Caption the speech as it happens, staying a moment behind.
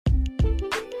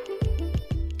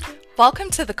Welcome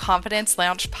to the Confidence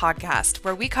Lounge podcast,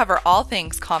 where we cover all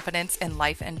things confidence in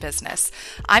life and business.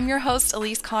 I'm your host,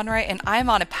 Elise Conroy, and I'm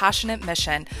on a passionate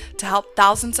mission to help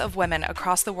thousands of women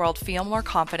across the world feel more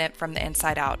confident from the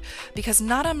inside out. Because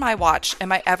not on my watch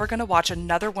am I ever going to watch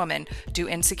another woman do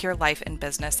insecure life and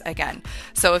business again.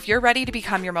 So if you're ready to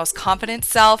become your most confident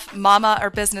self, mama, or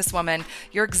businesswoman,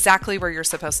 you're exactly where you're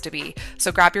supposed to be.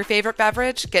 So grab your favorite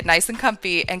beverage, get nice and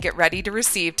comfy, and get ready to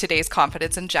receive today's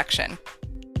confidence injection.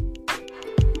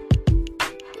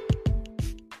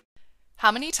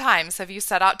 How many times have you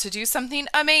set out to do something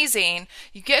amazing?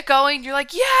 You get going, you're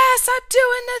like, yes, I'm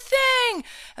doing the thing.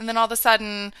 And then all of a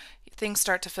sudden, things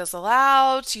start to fizzle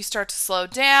out, you start to slow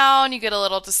down, you get a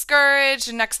little discouraged,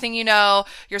 and next thing you know,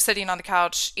 you're sitting on the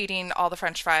couch eating all the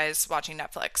French fries, watching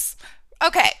Netflix.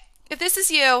 Okay. If this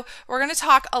is you, we're going to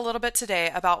talk a little bit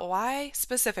today about why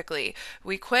specifically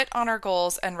we quit on our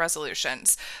goals and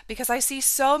resolutions. Because I see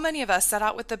so many of us set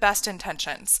out with the best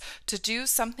intentions to do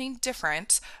something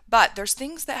different, but there's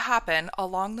things that happen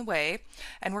along the way,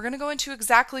 and we're going to go into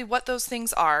exactly what those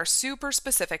things are, super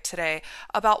specific today,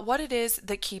 about what it is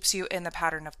that keeps you in the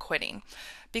pattern of quitting.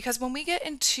 Because when we get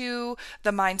into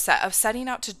the mindset of setting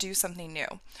out to do something new,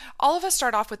 all of us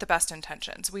start off with the best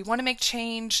intentions. We want to make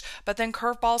change, but then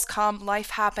curveballs come, life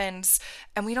happens,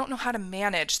 and we don't know how to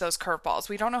manage those curveballs.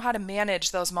 We don't know how to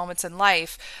manage those moments in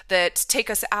life that take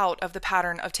us out of the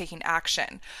pattern of taking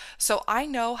action. So I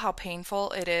know how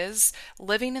painful it is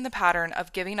living in the pattern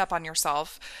of giving up on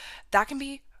yourself. That can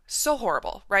be so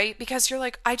horrible, right? Because you're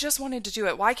like, I just wanted to do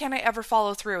it. Why can't I ever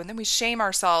follow through? And then we shame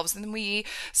ourselves, and then we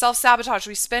self-sabotage,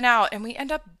 we spin out, and we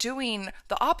end up doing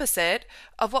the opposite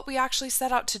of what we actually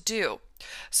set out to do.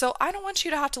 So I don't want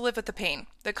you to have to live with the pain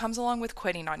that comes along with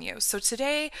quitting on you. So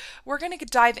today we're going to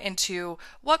dive into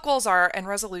what goals are and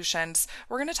resolutions.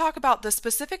 We're going to talk about the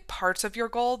specific parts of your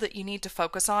goal that you need to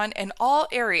focus on in all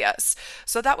areas.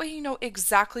 So that way you know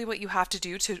exactly what you have to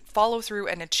do to follow through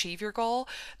and achieve your goal.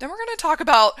 Then we're going to talk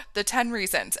about the 10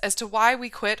 reasons as to why we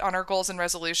quit on our goals and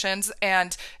resolutions.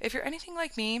 And if you're anything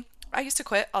like me, I used to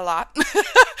quit a lot.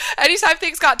 Anytime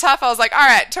things got tough, I was like, all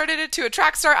right, turn it into a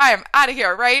track star. I am out of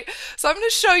here, right? So I'm going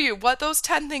to show you what those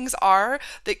 10 things are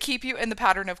that keep you in the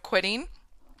pattern of quitting.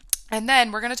 And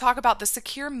then we're going to talk about the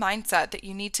secure mindset that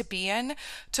you need to be in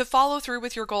to follow through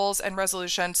with your goals and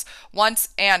resolutions once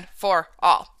and for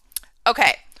all.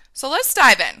 Okay. So let's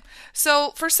dive in.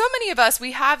 So for so many of us,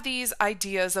 we have these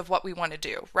ideas of what we want to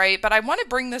do, right? But I want to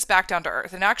bring this back down to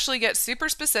earth and actually get super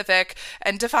specific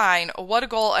and define what a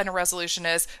goal and a resolution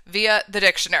is via the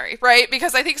dictionary, right?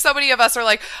 Because I think so many of us are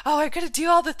like, oh, I'm going to do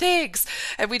all the things.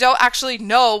 And we don't actually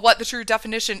know what the true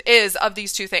definition is of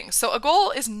these two things. So a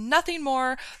goal is nothing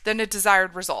more than a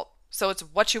desired result. So it's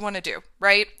what you want to do,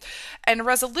 right? And a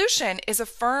resolution is a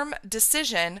firm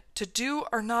decision to do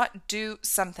or not do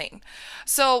something.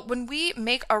 So when we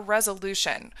make a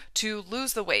resolution to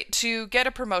lose the weight, to get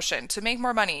a promotion, to make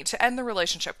more money, to end the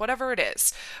relationship, whatever it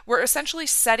is, we're essentially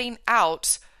setting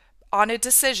out on a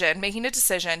decision, making a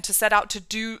decision to set out to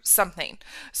do something.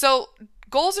 So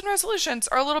goals and resolutions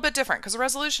are a little bit different because a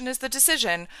resolution is the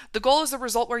decision. The goal is the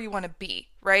result where you want to be,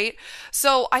 right?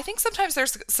 So I think sometimes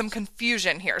there's some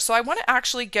confusion here. So I want to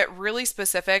actually get really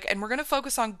specific, and we're going to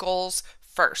focus on goals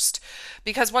first.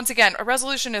 Because once again, a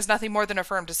resolution is nothing more than a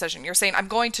firm decision. You're saying, I'm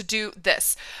going to do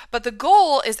this. But the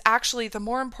goal is actually the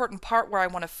more important part where I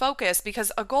want to focus,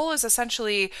 because a goal is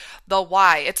essentially the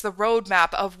why. It's the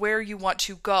roadmap of where you want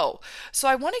to go. So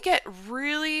I want to get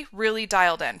really, really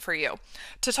dialed in for you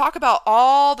to talk about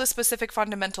all the specific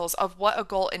fundamentals of what a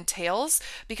goal entails,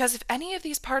 because if any of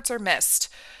these parts are missed,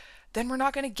 then we're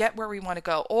not going to get where we want to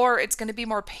go, or it's going to be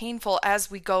more painful as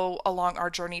we go along our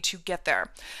journey to get there.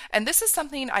 And this is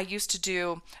something I used to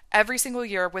do every single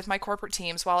year with my corporate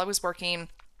teams while I was working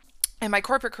in my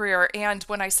corporate career. And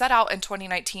when I set out in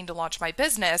 2019 to launch my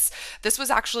business, this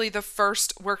was actually the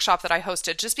first workshop that I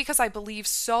hosted, just because I believe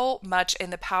so much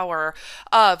in the power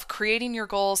of creating your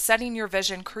goals, setting your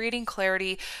vision, creating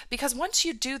clarity. Because once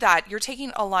you do that, you're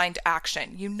taking aligned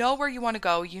action. You know where you want to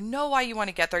go. You know why you want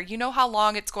to get there. You know how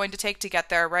long it's going to take to get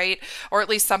there, right? Or at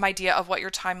least some idea of what your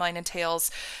timeline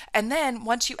entails. And then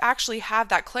once you actually have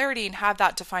that clarity and have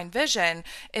that defined vision,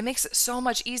 it makes it so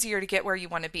much easier to get where you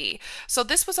want to be. So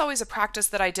this was always a practice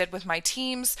that I did with my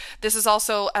teams. This is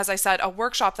also, as I said, a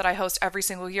workshop that I host every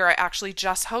single year. I actually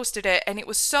just hosted it, and it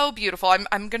was so beautiful.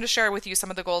 I'm going to share with you some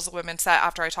of the goals that women set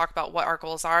after I talk about what our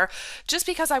goals are, just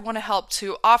because I want to help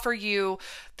to offer you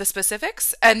the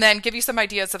specifics and then give you some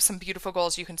ideas of some beautiful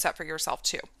goals you can set for yourself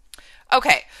too.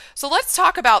 Okay, so let's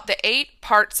talk about the 8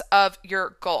 parts of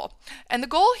your goal. And the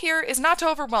goal here is not to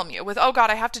overwhelm you with, oh God,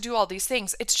 I have to do all these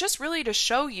things. It's just really to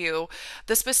show you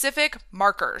the specific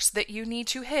markers that you need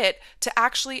to hit to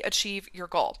actually achieve your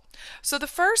goal. So the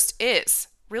first is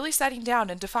really setting down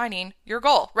and defining your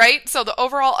goal, right? So the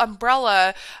overall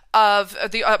umbrella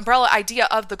idea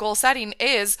of the goal setting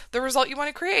is the result you want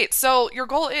to create. So your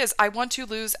goal is, I want to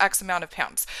lose X amount of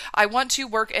pounds. I want to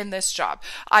work in this job.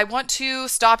 I want to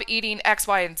stop eating X,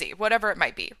 Y, and Z, whatever it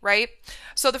might be, right?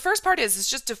 So the first part is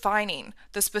just defining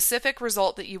the specific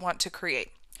result that you want to create.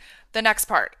 The next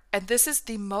part, and this is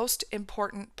the most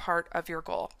important part of your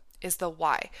goal, is the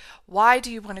why. Why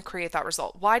do you want to create that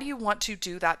result? Why do you want to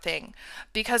do that thing?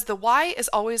 Because the why is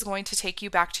always going to take you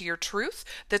back to your truth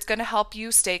that's going to help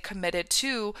you stay committed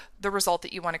to the result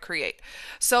that you want to create.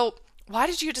 So why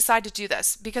did you decide to do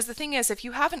this? Because the thing is, if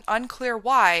you have an unclear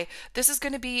why, this is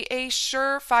going to be a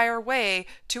surefire way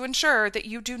to ensure that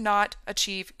you do not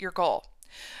achieve your goal.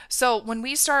 So when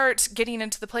we start getting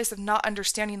into the place of not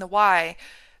understanding the why,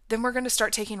 then we're going to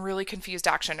start taking really confused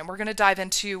action, and we're going to dive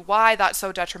into why that's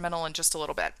so detrimental in just a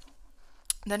little bit.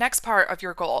 The next part of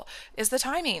your goal is the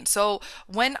timing. So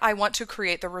when I want to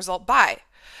create the result by.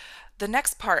 The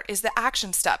next part is the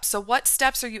action steps. So what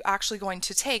steps are you actually going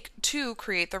to take to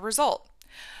create the result?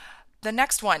 The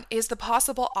next one is the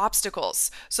possible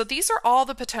obstacles. So these are all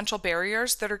the potential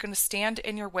barriers that are going to stand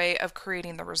in your way of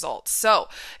creating the results. So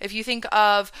if you think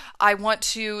of, I want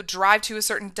to drive to a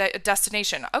certain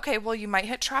destination, okay, well, you might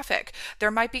hit traffic. There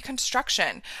might be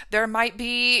construction. There might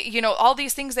be, all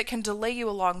these things that can delay you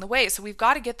along the way. So we've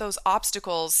got to get those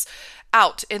obstacles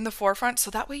out in the forefront so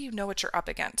that way you know what you're up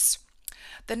against.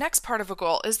 The next part of a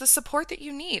goal is the support that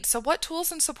you need. So what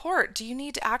tools and support do you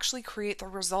need to actually create the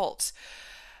result?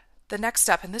 The next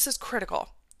step, and this is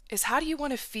critical, is how do you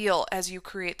want to feel as you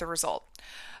create the result?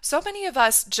 So many of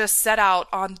us just set out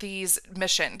on these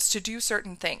missions to do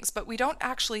certain things, but we don't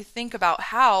actually think about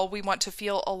how we want to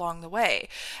feel along the way.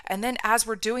 And then as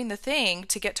we're doing the thing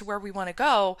to get to where we want to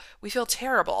go, we feel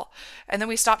terrible. And then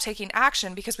we stop taking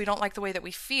action because we don't like the way that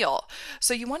we feel.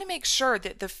 So you want to make sure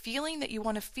that the feeling that you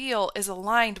want to feel is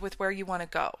aligned with where you want to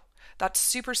go. That's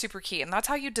super, super key. And that's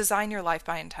how you design your life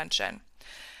by intention.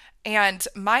 And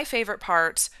my favorite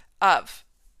part of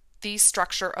the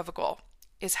structure of a goal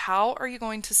is how are you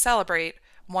going to celebrate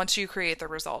once you create the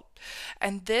result?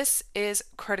 And this is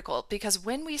critical because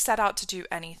when we set out to do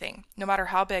anything, no matter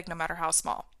how big, no matter how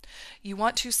small, you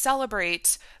want to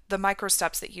celebrate the micro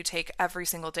steps that you take every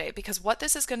single day, because what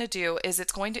this is going to do is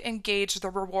it's going to engage the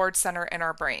reward center in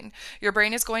our brain. Your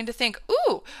brain is going to think,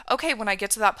 ooh, okay, when I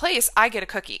get to that place, I get a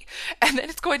cookie. And then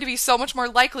it's going to be so much more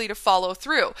likely to follow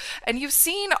through. And you've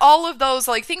seen all of those,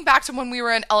 think back to when we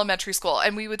were in elementary school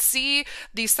and we would see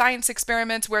these science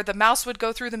experiments where the mouse would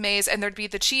go through the maze and there'd be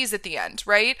the cheese at the end,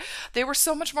 right? They were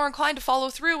so much more inclined to follow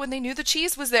through when they knew the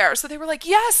cheese was there. So they were like,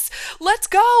 yes, let's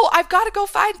go. I've got to go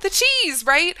find the cheese,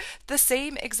 right? The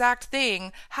same exact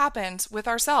thing happens with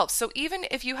ourselves. So even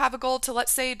if you have a goal to,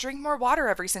 let's say, drink more water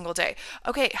every single day,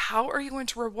 okay, how are you going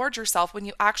to reward yourself when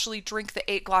you actually drink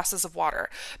the 8 glasses of water?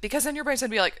 Because then your brain's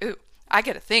going to be like, ooh, I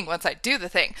get a thing once I do the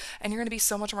thing. And you're going to be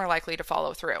so much more likely to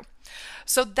follow through.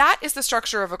 So that is the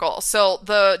structure of a goal. So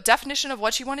the definition of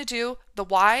what you want to do, the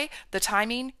why, the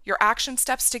timing, your action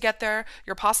steps to get there,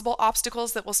 your possible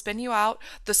obstacles that will spin you out,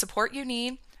 the support you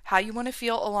need, how you want to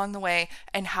feel along the way,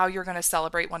 and how you're going to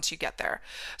celebrate once you get there.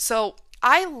 So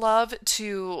I love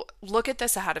to look at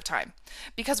this ahead of time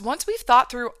because once we've thought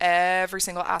through every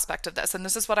single aspect of this, and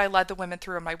this is what I led the women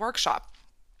through in my workshop,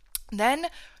 then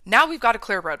now we've got a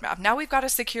clear roadmap. Now we've got a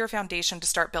secure foundation to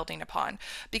start building upon.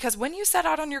 Because when you set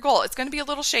out on your goal, it's going to be a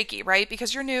little shaky, right?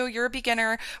 Because you're new, you're a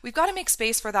beginner. We've got to make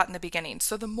space for that in the beginning.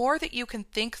 So the more that you can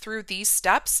think through these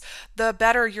steps, the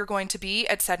better you're going to be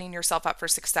at setting yourself up for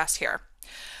success here.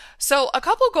 So a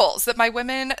couple goals that my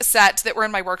women set that were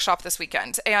in my workshop this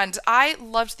weekend, and I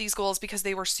loved these goals because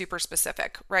they were super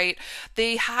specific, right?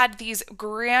 They had these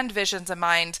grand visions in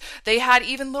mind. They had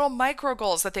even little micro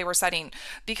goals that they were setting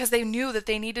because they knew that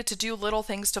they needed to do little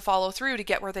things to follow through to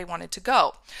get where they wanted to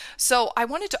go. So I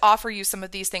wanted to offer you some of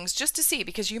these things just to see,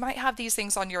 because you might have these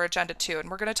things on your agenda too. And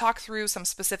we're going to talk through some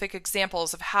specific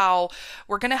examples of how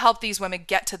we're going to help these women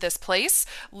get to this place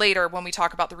later when we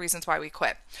talk about the reasons why we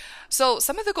quit. So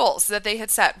some of the goals that they had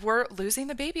set were losing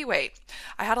the baby weight.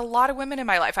 I had a lot of women in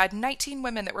my life. I had 19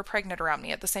 women that were pregnant around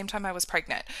me at the same time I was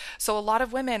pregnant. So a lot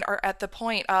of women are at the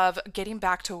point of getting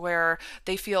back to where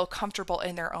they feel comfortable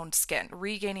in their own skin,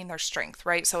 regaining their strength,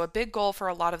 right? So a big goal for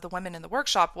a lot of the women in the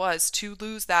workshop was to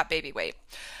lose that baby weight.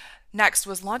 Next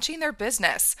was launching their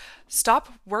business.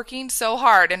 Stop working so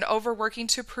hard and overworking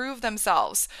to prove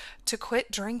themselves. To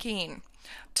quit drinking.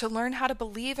 To learn how to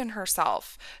believe in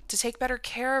herself. To take better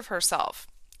care of herself.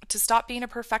 To stop being a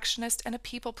perfectionist and a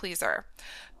people pleaser.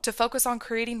 To focus on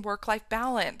creating work-life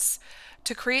balance.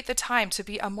 To create the time to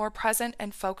be a more present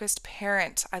and focused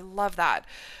parent. I love that.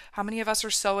 How many of us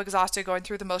are so exhausted going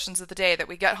through the motions of the day that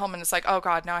we get home and it's like, oh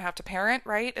God, now I have to parent,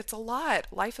 right? It's a lot.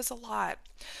 Life is a lot.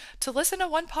 To listen to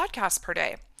one podcast per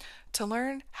day. To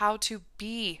learn how to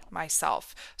be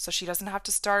myself so she doesn't have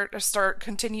to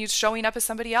continue showing up as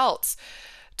somebody else.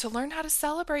 To learn how to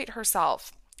celebrate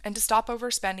herself and to stop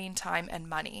overspending time and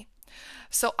money.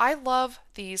 So I love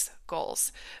these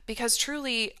goals because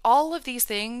truly all of these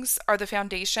things are the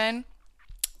foundation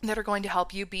that are going to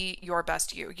help you be your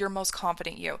best you, your most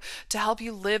confident you, to help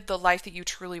you live the life that you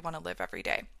truly want to live every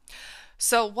day.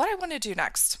 So what I want to do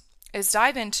next is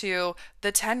dive into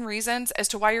the 10 reasons as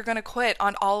to why you're going to quit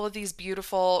on all of these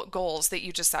beautiful goals that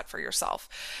you just set for yourself.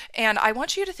 And I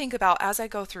want you to think about, as I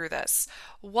go through this,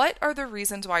 what are the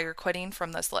reasons why you're quitting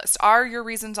from this list? Are your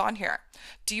reasons on here?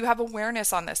 Do you have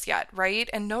awareness on this yet, right?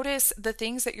 And notice the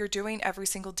things that you're doing every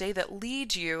single day that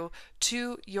lead you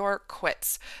to your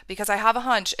quits, because I have a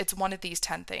hunch it's one of these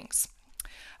 10 things.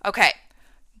 Okay,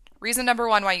 reason number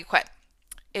 1 why you quit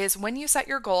is when you set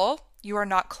your goal, you are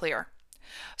not clear.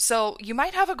 So you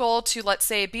might have a goal to, let's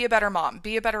say, be a better mom,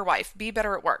 be a better wife, be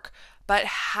better at work, but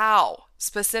how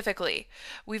specifically?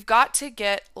 We've got to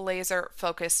get laser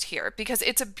focused here because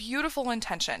it's a beautiful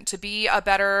intention to be a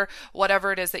better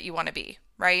whatever it is that you want to be,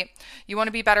 right? You want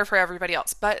to be better for everybody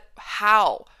else, but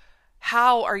how?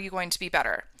 How are you going to be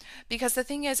better? Because the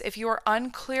thing is, if you are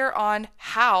unclear on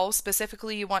how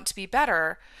specifically you want to be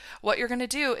better, what you're going to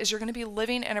do is you're going to be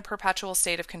living in a perpetual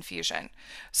state of confusion.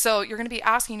 So you're going to be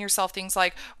asking yourself things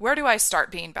like, where do I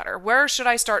start being better? Where should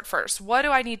I start first? What do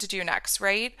I need to do next,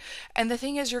 right? And the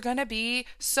thing is, you're going to be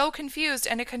so confused,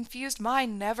 and a confused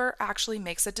mind never actually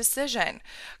makes a decision.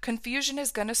 Confusion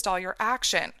is going to stall your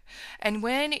action. And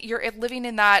when you're living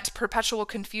in that perpetual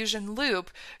confusion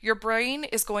loop, your brain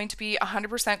is going to be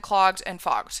 100% clogged and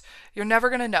fogged. You're never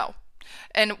going to know.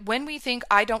 And when we think,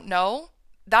 I don't know,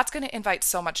 that's going to invite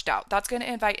so much doubt. That's going to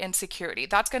invite insecurity.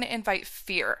 That's going to invite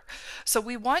fear. So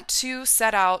we want to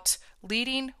set out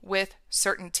leading with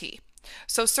certainty.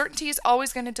 So certainty is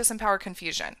always going to disempower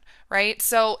confusion, right?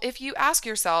 So if you ask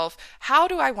yourself, how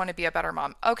do I want to be a better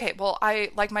mom? Okay, well,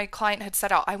 like my client had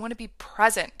set out, I want to be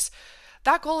present.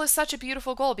 That goal is such a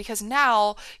beautiful goal because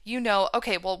now you know,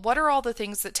 okay, well, what are all the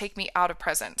things that take me out of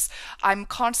presence? I'm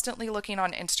constantly looking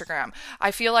on Instagram. I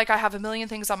feel like I have a million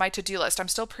things on my to-do list. I'm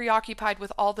still preoccupied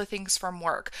with all the things from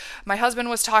work. My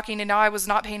husband was talking and now I was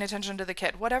not paying attention to the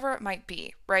kid, whatever it might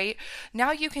be, right?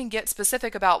 Now you can get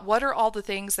specific about what are all the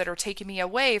things that are taking me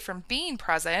away from being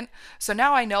present. So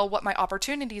now I know what my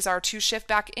opportunities are to shift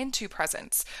back into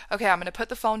presence. Okay, I'm going to put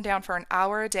the phone down for an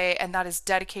hour a day, and that is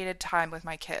dedicated time with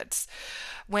my kids.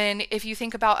 If you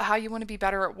think about how you want to be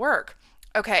better at work,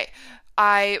 okay,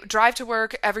 I drive to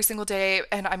work every single day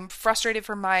and I'm frustrated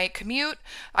from my commute.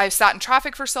 I've sat in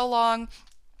traffic for so long.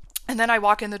 And then I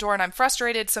walk in the door and I'm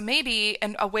frustrated. So maybe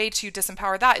a way to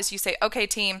disempower that is you say, okay,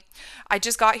 team, I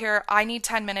just got here. I need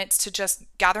 10 minutes to just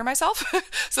gather myself.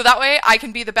 So that way I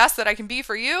can be the best that I can be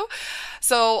for you.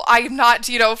 So I'm not,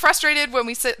 frustrated when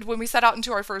we set out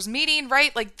into our first meeting,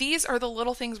 right? Like these are the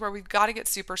little things where we've got to get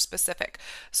super specific.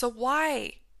 So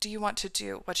why do you want to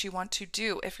do what you want to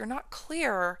do? If you're not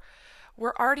clear,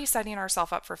 we're already setting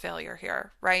ourselves up for failure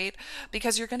here, right?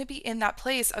 Because you're going to be in that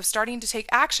place of starting to take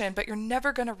action, but you're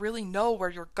never going to really know where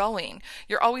you're going.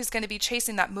 You're always going to be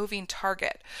chasing that moving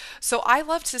target. So I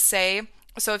love to say,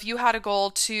 so if you had a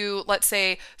goal to, let's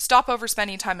say, stop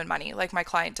overspending time and money, like my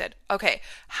client did. Okay,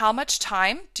 how much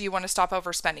time do you want to stop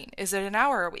overspending? Is it an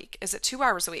hour a week? Is it 2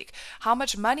 hours a week? How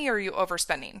much money are you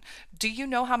overspending? Do you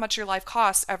know how much your life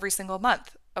costs every single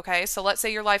month? Okay, so let's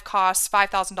say your life costs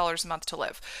 $5,000 a month to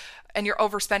live, and you're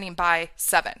overspending by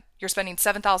 7. You're spending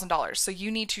 $7,000. So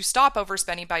you need to stop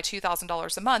overspending by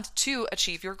 $2,000 a month to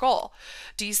achieve your goal.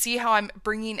 Do you see how I'm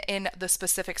bringing in the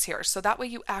specifics here? So that way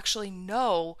you actually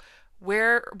know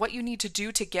what you need to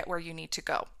do to get where you need to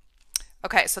go.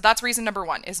 Okay, so that's reason number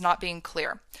 1, is not being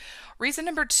clear. Reason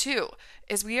number 2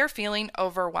 is we are feeling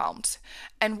overwhelmed.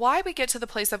 And why we get to the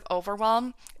place of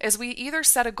overwhelm is we either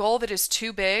set a goal that is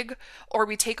too big or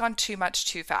we take on too much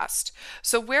too fast.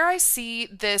 So where I see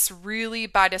this really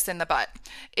bite us in the butt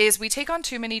is we take on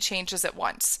too many changes at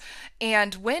once.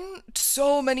 And when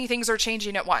so many things are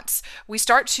changing at once, we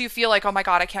start to feel like, oh my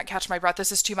God, I can't catch my breath.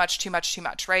 This is too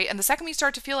much, right? And the second we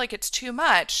start to feel like it's too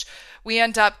much, we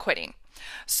end up quitting.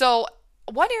 So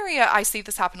one area I see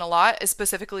this happen a lot is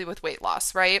specifically with weight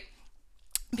loss, right?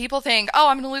 People think, oh,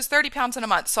 I'm going to lose 30 pounds in a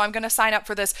month, so I'm going to sign up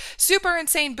for this super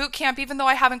insane boot camp, even though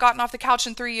I haven't gotten off the couch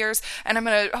in 3 years, and I'm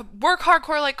going to work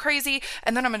hardcore like crazy,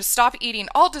 and then I'm going to stop eating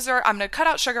all dessert. I'm going to cut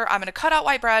out sugar. I'm going to cut out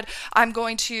white bread. I'm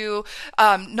going to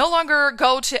no longer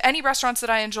go to any restaurants that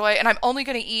I enjoy, and I'm only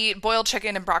going to eat boiled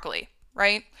chicken and broccoli,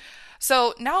 right?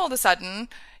 So now all of a sudden,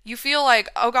 you feel like,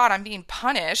 oh God, I'm being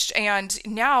punished. And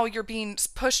now you're being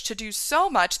pushed to do so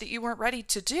much that you weren't ready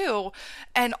to do.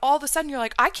 And all of a sudden you're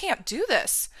like, I can't do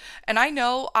this. And I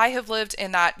know I have lived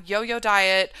in that yo-yo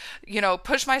diet,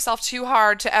 push myself too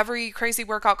hard to every crazy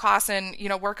workout class and,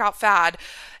 workout fad.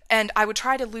 And I would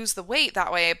try to lose the weight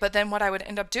that way. But then what I would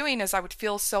end up doing is I would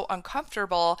feel so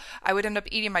uncomfortable. I would end up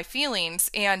eating my feelings.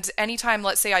 And anytime,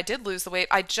 let's say I did lose the weight,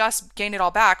 I just gained it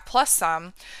all back plus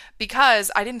some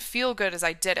because I didn't feel good as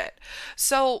I did it.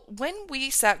 So when we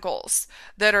set goals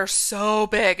that are so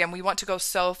big and we want to go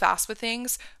so fast with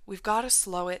things, we've got to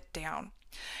slow it down.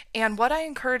 And what I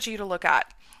encourage you to look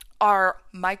at are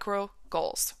micro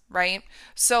goals, right?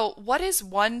 So what is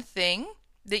one thing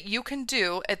that you can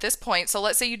do at this point? So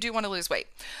let's say you do want to lose weight.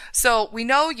 So we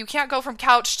know you can't go from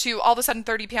couch to all of a sudden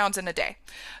 30 pounds in a day.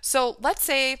 So let's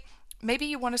say maybe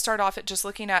you want to start off at just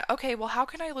looking at, okay, well, how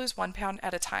can I lose 1 pound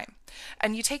at a time?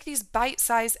 And you take these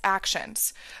bite-sized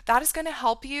actions. That is going to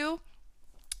help you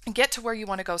get to where you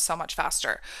want to go so much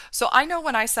faster. So I know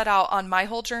when I set out on my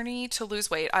whole journey to lose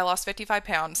weight, I lost 55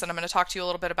 pounds, and I'm going to talk to you a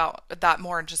little bit about that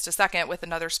more in just a second with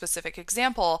another specific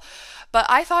example. But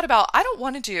I thought about, I don't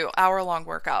want to do hour-long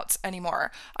workouts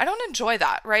anymore. I don't enjoy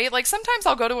that, right? Like sometimes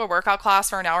I'll go to a workout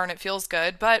class for an hour and it feels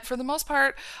good, but for the most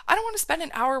part, I don't want to spend an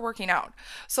hour working out.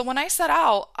 So when I set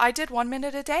out, I did 1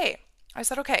 minute a day. I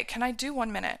said, okay, can I do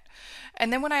 1 minute?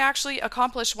 And then when I actually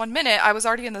accomplished 1 minute, I was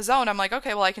already in the zone. I'm like,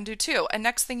 okay, well, I can do 2. And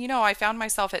next thing you know, I found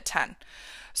myself at 10.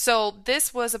 So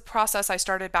this was a process I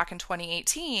started back in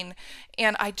 2018,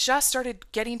 and I just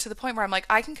started getting to the point where I'm like,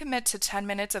 I can commit to 10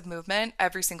 minutes of movement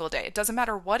every single day. It doesn't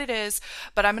matter what it is,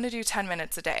 but I'm going to do 10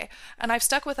 minutes a day. And I've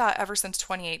stuck with that ever since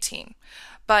 2018.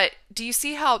 But do you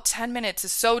see how 10 minutes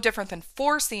is so different than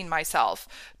forcing myself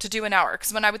to do an hour?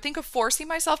 Because when I would think of forcing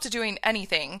myself to doing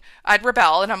anything, I'd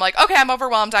rebel and I'm like, okay, I'm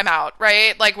overwhelmed, I'm out,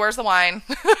 right? Like, where's the wine?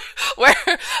 Where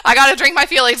I got to drink my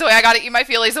feelings away, I got to eat my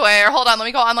feelings away, or hold on, let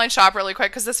me go online shop really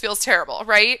quick because this feels terrible,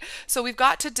 right? So we've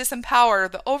got to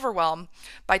disempower the overwhelm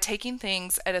by taking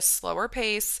things at a slower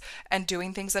pace and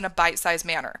doing things in a bite-sized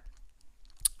manner.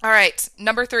 All right,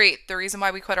 number 3, the reason why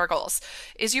we quit our goals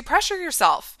is you pressure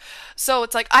yourself. So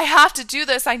it's like, I have to do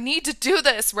this, I need to do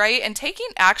this, right? And taking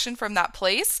action from that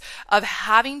place of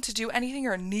having to do anything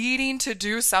or needing to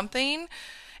do something,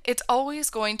 it's always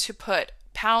going to put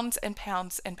pounds and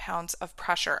pounds and pounds of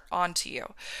pressure onto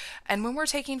you. And when we're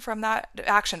taking from that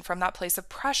action, from that place of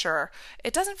pressure,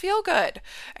 it doesn't feel good.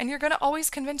 And you're going to always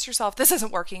convince yourself, this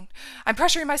isn't working. I'm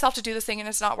pressuring myself to do this thing and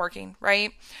it's not working,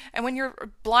 right? And when you're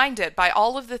blinded by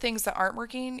all of the things that aren't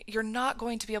working, you're not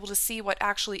going to be able to see what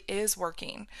actually is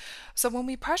working. So when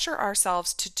we pressure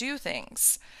ourselves to do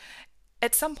things,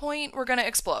 at some point we're going to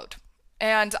explode.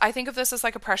 And I think of this as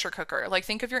like a pressure cooker. Like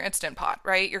think of your Instant Pot,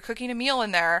 right? You're cooking a meal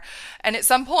in there. And at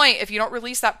some point, if you don't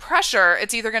release that pressure,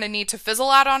 it's either going to need to fizzle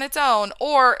out on its own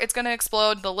or it's going to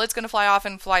explode. The lid's going to fly off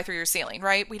and fly through your ceiling,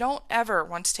 right? We don't ever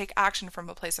want to take action from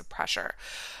a place of pressure.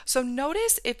 So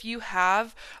notice if you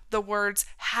have the words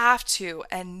have to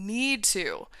and need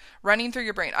to running through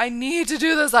your brain. I need to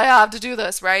do this. I have to do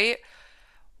this, right?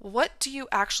 What do you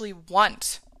actually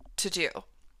want to do?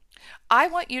 I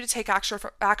want you to take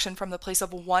action from the place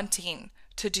of wanting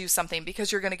to do something because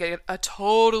you're going to get a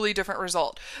totally different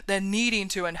result than needing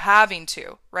to and having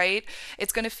to, right?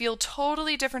 It's going to feel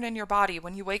totally different in your body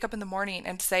when you wake up in the morning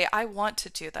and say, I want to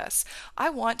do this. I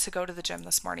want to go to the gym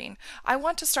this morning. I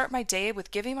want to start my day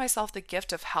with giving myself the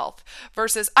gift of health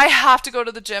versus I have to go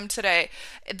to the gym today.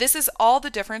 This is all the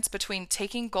difference between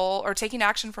taking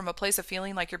action from a place of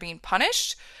feeling like you're being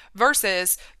punished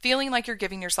versus feeling like you're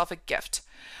giving yourself a gift.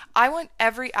 I want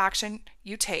every action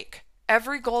you take,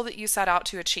 every goal that you set out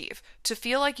to achieve, to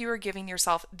feel like you are giving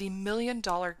yourself the $1 million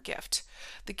gift,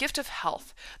 the gift of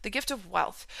health, the gift of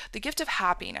wealth, the gift of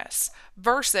happiness,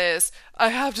 versus I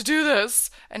have to do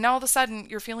this. And now all of a sudden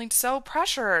you're feeling so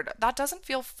pressured. That doesn't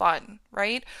feel fun,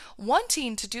 right?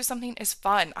 Wanting to do something is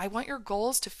fun. I want your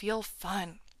goals to feel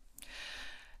fun.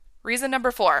 Reason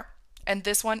number 4, and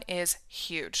this one is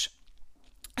huge,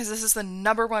 because this is the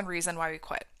number one reason why we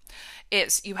quit,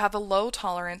 is you have a low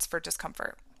tolerance for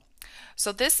discomfort.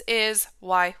 So this is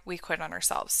why we quit on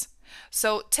ourselves.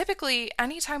 So typically,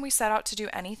 anytime we set out to do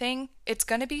anything, it's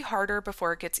going to be harder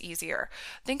before it gets easier.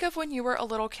 Think of when you were a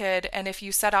little kid and if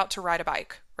you set out to ride a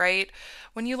bike, right?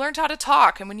 When you learned how to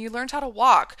talk and when you learned how to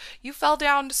walk, you fell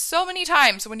down so many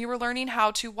times when you were learning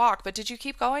how to walk, but did you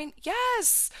keep going?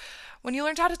 Yes. When you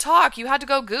learned how to talk, you had to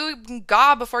go goo and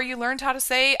gaw before you learned how to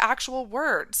say actual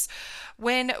words.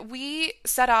 When we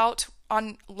set out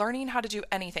on learning how to do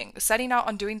anything, setting out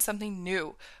on doing something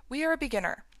new, we are a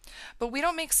beginner. But we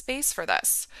don't make space for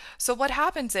this. So what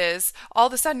happens is all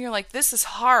of a sudden you're like, this is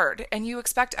hard, and you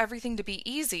expect everything to be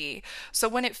easy. So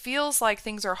when it feels like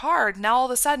things are hard, now all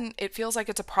of a sudden it feels like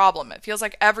it's a problem. It feels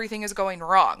like everything is going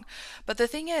wrong. But the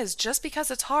thing is, just because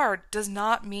it's hard does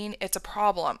not mean it's a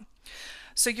problem.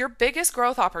 So your biggest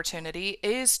growth opportunity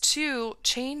is to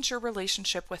change your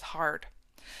relationship with hard.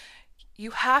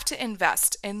 You have to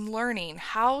invest in learning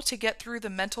how to get through the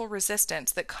mental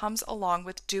resistance that comes along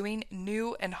with doing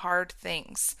new and hard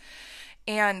things.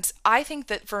 And I think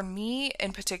that for me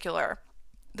in particular,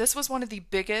 this was one of the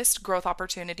biggest growth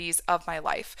opportunities of my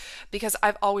life because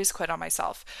I've always quit on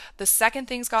myself. The second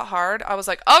things got hard, I was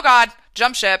like, oh God,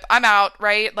 jump ship, I'm out,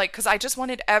 right? Like, because I just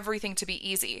wanted everything to be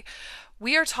easy.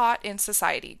 We are taught in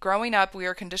society. Growing up, we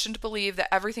are conditioned to believe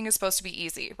that everything is supposed to be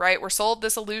easy, right? We're sold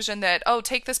this illusion that, oh,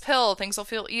 take this pill, things will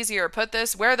feel easier. Put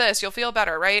this, wear this, you'll feel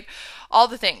better, right? All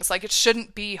the things. Like, it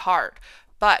shouldn't be hard.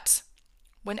 But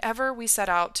whenever we set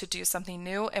out to do something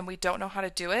new and we don't know how to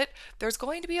do it, there's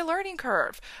going to be a learning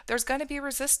curve. There's going to be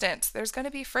resistance. There's going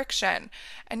to be friction.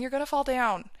 And you're going to fall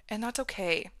down. And that's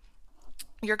okay.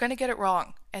 You're going to get it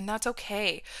wrong, and that's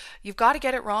okay. You've got to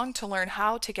get it wrong to learn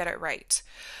how to get it right.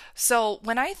 So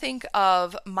when I think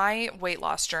of my weight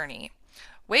loss journey,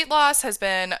 weight loss has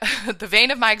been the vein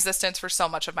of my existence for so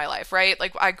much of my life, right?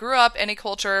 Like, I grew up in a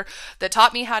culture that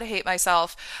taught me how to hate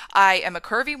myself. I am a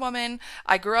curvy woman.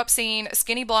 I grew up seeing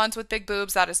skinny blondes with big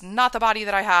boobs. That is not the body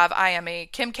that I have. I am a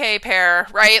Kim K pear,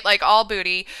 right? Like, all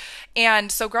booty.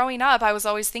 And so growing up, I was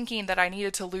always thinking that I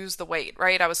needed to lose the weight,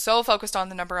 right? I was so focused on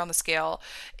the number on the scale.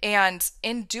 And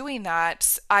in doing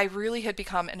that, I really had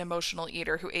become an emotional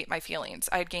eater who ate my feelings.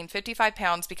 I had gained 55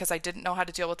 pounds because I didn't know how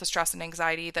to deal with the stress and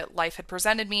anxiety that life had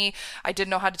presented me. I didn't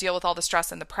know how to deal with all the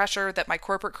stress and the pressure that my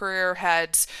corporate career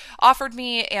had offered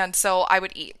me. And so I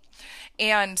would eat.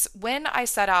 And when I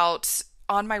set out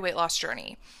on my weight loss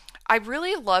journey, I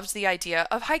really loved the idea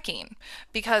of hiking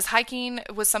because hiking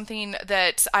was something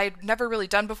that I'd never really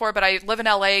done before, but I live in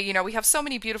LA, we have so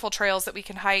many beautiful trails that we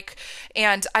can hike,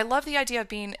 and I love the idea of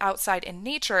being outside in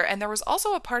nature. And there was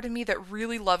also a part of me that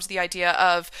really loved the idea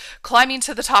of climbing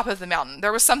to the top of the mountain.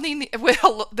 There was something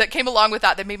that came along with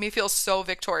that made me feel so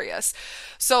victorious.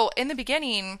 So in the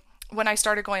beginning, when I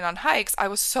started going on hikes, I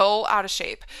was so out of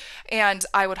shape, and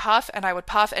I would huff and I would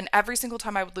puff, and every single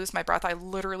time I would lose my breath, I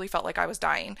literally felt like I was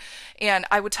dying. And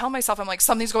I would tell myself, I'm like,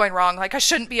 something's going wrong. Like, I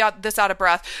shouldn't be this out of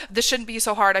breath. This shouldn't be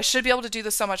so hard. I should be able to do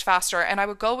this so much faster. And I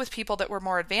would go with people that were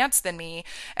more advanced than me,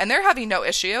 and they're having no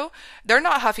issue. They're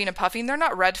not huffing and puffing. They're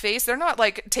not red faced. They're not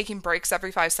like taking breaks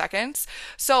every 5 seconds.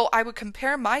 So I would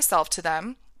compare myself to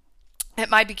them at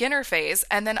my beginner phase,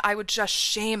 and then I would just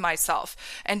shame myself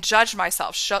and judge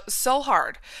myself so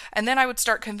hard. And then I would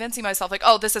start convincing myself, like,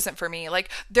 oh, this isn't for me. Like,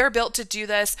 they're built to do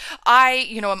this.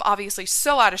 I'm obviously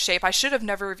so out of shape. I should have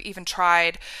never even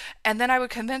tried. And then I would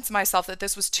convince myself that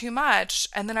this was too much,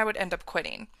 and then I would end up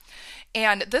quitting.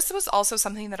 And this was also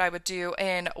something that I would do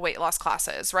in weight loss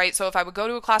classes, right? So if I would go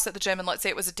to a class at the gym, and let's say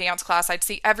it was a dance class, I'd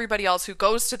see everybody else who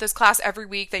goes to this class every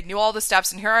week. They knew all the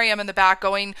steps, and here I am in the back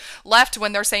going left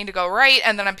when they're saying to go right,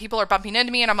 and then people are bumping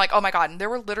into me, and I'm like, oh my God. And there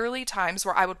were literally times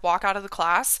where I would walk out of the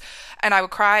class and I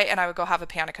would cry and I would go have a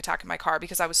panic attack in my car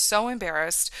because I was so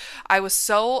embarrassed. I was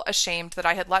so ashamed that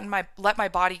I had let my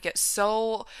body get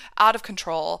so out of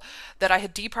control, that I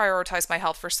had deprioritized my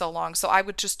health for so long. So I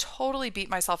would just totally beat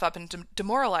myself up and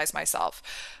demoralize myself.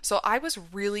 So I was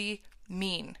really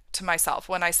mean to myself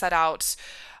when I set out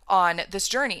on this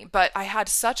journey, but I had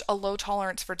such a low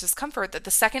tolerance for discomfort that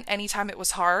the second anytime it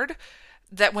was hard,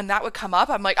 that when that would come up,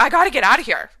 I'm like, I got to get out of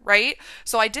here, right?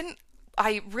 So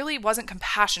I really wasn't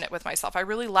compassionate with myself. I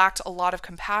really lacked a lot of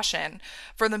compassion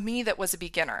for the me that was a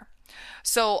beginner.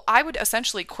 So I would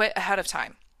essentially quit ahead of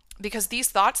time, because these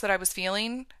thoughts that I was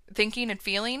thinking and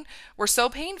feeling were so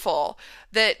painful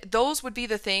that those would be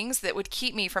the things that would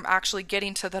keep me from actually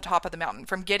getting to the top of the mountain,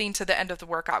 from getting to the end of the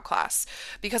workout class.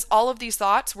 Because all of these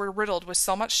thoughts were riddled with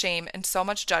so much shame and so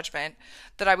much judgment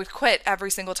that I would quit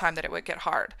every single time that it would get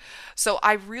hard. So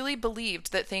I really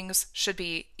believed that things should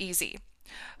be easy.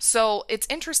 So it's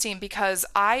interesting because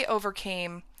I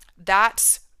overcame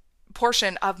that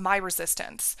portion of my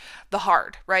resistance, the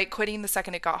hard, right? Quitting the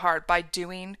second it got hard, by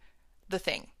doing the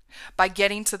thing, by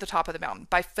getting to the top of the mountain,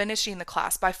 by finishing the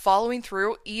class, by following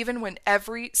through even when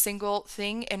every single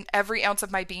thing and every ounce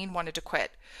of my being wanted to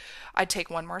quit. I'd take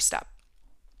one more step.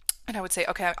 And I would say,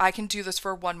 okay, I can do this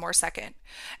for one more second.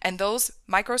 And those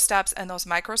micro steps and those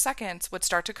microseconds would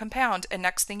start to compound. And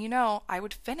next thing you know, I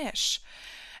would finish.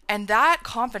 And that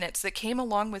confidence that came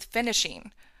along with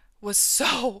finishing was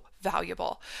so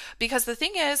valuable, because the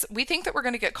thing is, we think that we're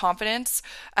going to get confidence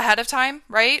ahead of time,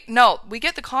 right? No, we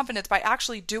get the confidence by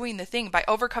actually doing the thing, by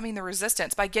overcoming the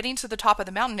resistance, by getting to the top of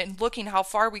the mountain and looking how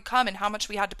far we come and how much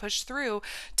we had to push through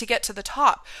to get to the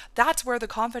top. That's where the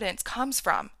confidence comes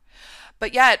from.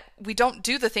 But yet, we don't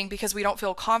do the thing because we don't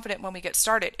feel confident when we get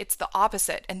started. It's the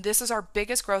opposite. And this is our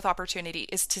biggest growth opportunity,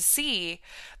 is to see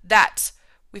that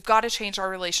we've got to change our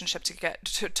relationship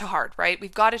to hard, right?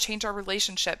 We've got to change our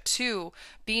relationship to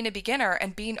being a beginner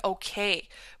and being okay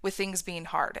with things being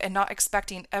hard and not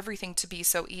expecting everything to be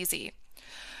so easy.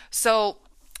 So,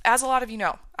 as a lot of you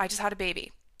know, I just had a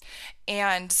baby.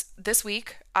 And this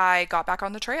week, I got back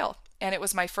on the trail. And it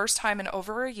was my first time in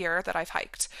over a year that I've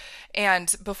hiked.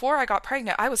 And before I got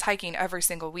pregnant, I was hiking every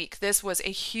single week. This was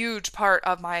a huge part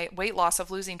of my weight loss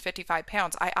of losing 55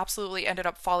 pounds. I absolutely ended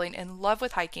up falling in love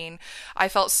with hiking. I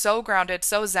felt so grounded,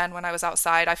 so zen when I was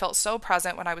outside. I felt so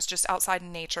present when I was just outside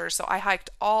in nature. So I hiked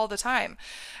all the time.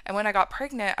 And when I got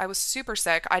pregnant, I was super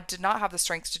sick. I did not have the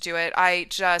strength to do it.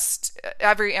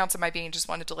 Every ounce of my being just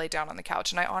wanted to lay down on the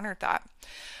couch, and I honored that.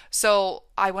 So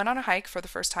I went on a hike for the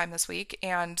first time this week,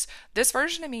 and this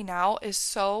version of me now is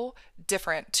so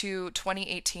different to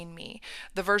 2018 me.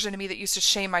 The version of me that used to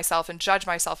shame myself and judge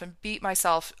myself and beat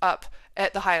myself up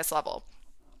at the highest level.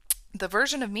 The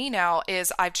version of me now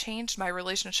is I've changed my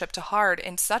relationship to hard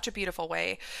in such a beautiful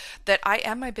way that I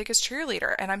am my biggest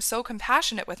cheerleader, and I'm so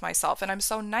compassionate with myself, and I'm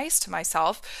so nice to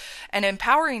myself and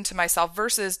empowering to myself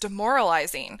versus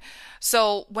demoralizing.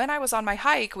 So when I was on my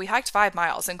hike, we hiked 5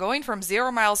 miles, and going from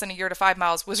 0 miles in a year to 5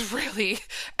 miles was really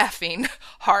effing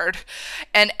hard.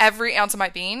 And every ounce of my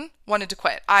being wanted to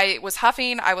quit. I was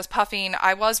huffing, I was puffing,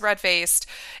 I was red-faced,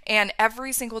 and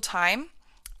every single time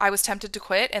I was tempted to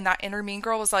quit, and that inner mean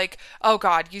girl was like, oh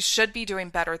God, you should be doing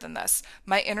better than this.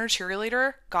 My inner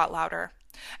cheerleader got louder.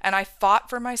 And I fought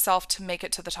for myself to make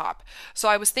it to the top. So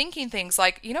I was thinking things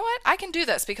like, you know what? I can do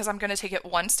this because I'm going to take it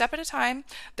one step at a time.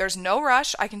 There's no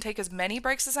rush. I can take as many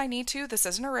breaks as I need to. This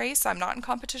isn't a race. I'm not in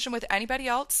competition with anybody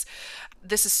else.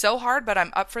 This is so hard, but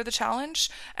I'm up for the challenge.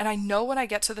 And I know when I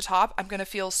get to the top, I'm going to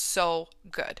feel so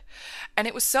good. And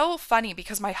it was so funny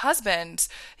because my husband,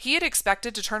 he had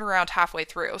expected to turn around halfway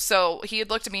through. So he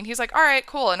had looked at me and he's like, all right,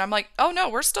 cool. And I'm like, oh no,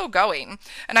 we're still going.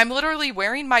 And I'm literally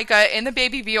wearing Micah in the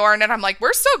baby Bjorn. And I'm like,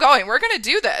 we're still going. We're going to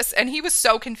do this. And he was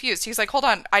so confused. He's like, hold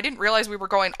on. I didn't realize we were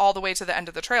going all the way to the end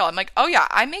of the trail. I'm like, oh yeah,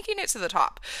 I'm making it to the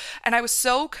top. And I was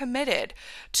so committed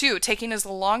to taking as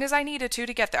long as I needed to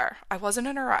get there. I wasn't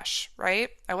in a rush,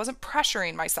 right? I wasn't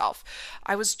pressuring myself.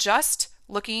 I was just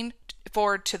looking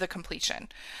forward to the completion.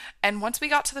 And once we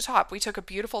got to the top, we took a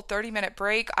beautiful 30-minute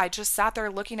break. I just sat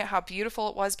there looking at how beautiful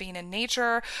it was being in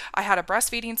nature. I had a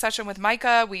breastfeeding session with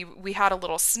Micah. We had a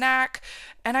little snack,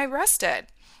 and I rested.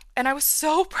 And I was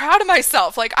so proud of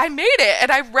myself. Like, I made it, and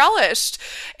I relished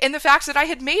in the fact that I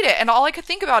had made it. And all I could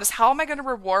think about is, how am I going to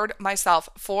reward myself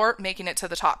for making it to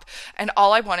the top? And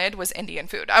all I wanted was Indian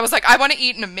food. I was like, I want to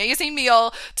eat an amazing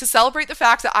meal to celebrate the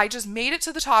fact that I just made it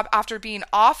to the top after being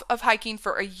off of hiking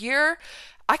for a year.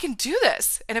 I can do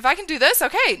this. And if I can do this,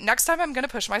 okay, next time I'm going to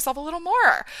push myself a little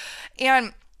more.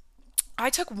 And I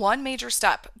took one major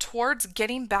step towards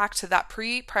getting back to that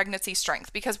pre-pregnancy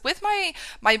strength, because with my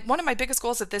one of my biggest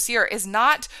goals of this year is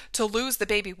not to lose the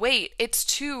baby weight, it's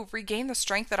to regain the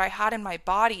strength that I had in my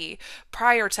body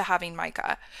prior to having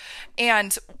Micah.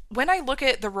 And when I look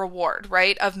at the reward,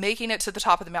 right, of making it to the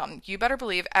top of the mountain, you better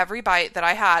believe every bite that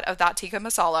I had of that tikka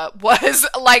masala was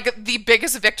like the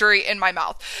biggest victory in my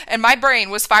mouth. And my brain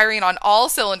was firing on all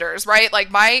cylinders, right? Like,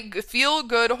 my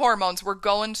feel-good hormones were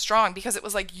going strong because it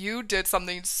was like, you did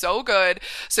something so good,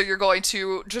 so you're going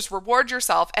to just reward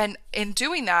yourself. And in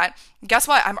doing that, guess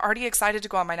what? I'm already excited to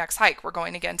go on my next hike. We're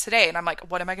going again today. And I'm like,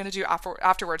 what am I going to do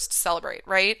afterwards to celebrate,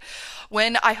 right?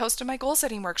 When I hosted my goal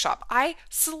setting workshop, I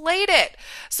slayed it.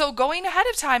 So going ahead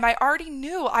of time, I already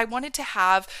knew I wanted to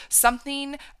have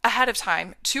something ahead of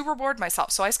time to reward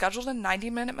myself. So I scheduled a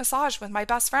 90-minute massage with my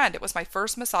best friend. It was my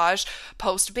first massage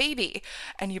post-baby.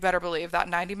 And you better believe that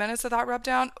 90 minutes of that rub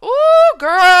down, ooh,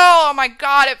 girl, oh my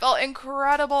God, it felt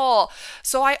incredible.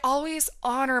 So I always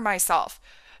honor myself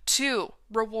to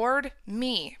reward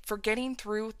me for getting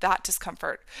through that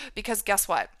discomfort. Because guess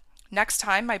what? Next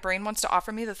time my brain wants to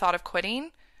offer me the thought of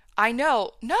quitting, I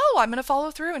know, no, I'm going to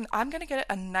follow through, and I'm going to get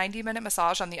a 90-minute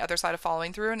massage on the other side of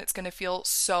following through, and it's going to feel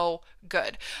so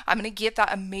good. I'm going to get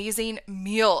that amazing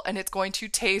meal, and it's going to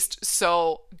taste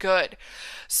so good.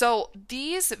 So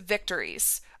these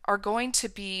victories are going to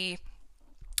be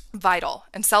vital,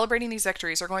 and celebrating these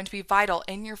victories are going to be vital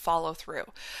in your follow through.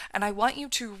 And I want you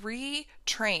to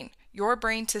retrain your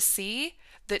brain to see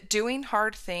that doing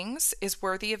hard things is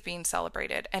worthy of being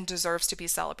celebrated and deserves to be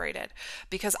celebrated,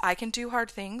 because I can do hard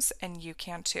things and you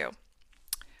can too.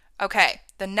 Okay,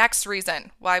 the next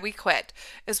reason why we quit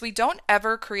is we don't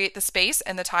ever create the space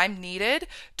and the time needed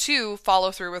to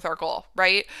follow through with our goal,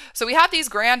 right? So we have these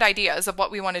grand ideas of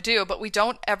what we want to do, but we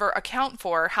don't ever account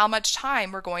for how much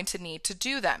time we're going to need to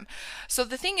do them. So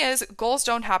the thing is, goals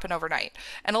don't happen overnight.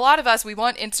 And a lot of us, we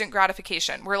want instant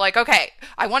gratification. We're like, okay,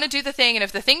 I want to do the thing, and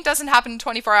if the thing doesn't happen in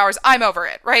 24 hours, I'm over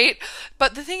it, right?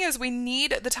 But the thing is, we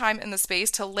need the time and the space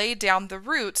to lay down the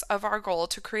roots of our goal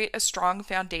to create a strong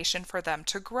foundation for them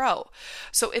to grow.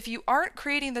 So if you aren't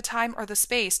creating the time or the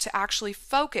space to actually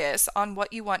focus on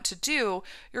what you want to do,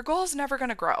 your goal is never going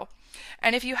to grow.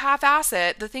 And if you half-ass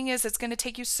it, the thing is, it's going to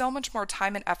take you so much more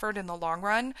time and effort in the long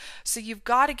run. So you've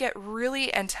got to get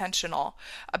really intentional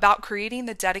about creating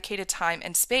the dedicated time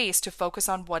and space to focus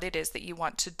on what it is that you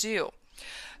want to do.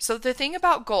 So the thing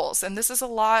about goals, and this is a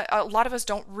lot of us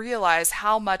don't realize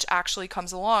how much actually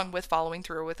comes along with following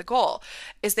through with a goal,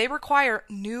 is they require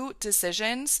new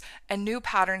decisions and new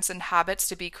patterns and habits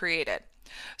to be created.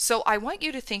 So I want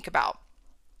you to think about,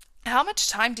 how much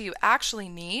time do you actually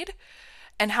need?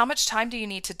 And how much time do you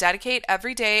need to dedicate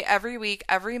every day, every week,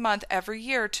 every month, every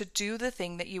year to do the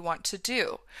thing that you want to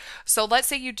do? So let's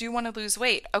say you do want to lose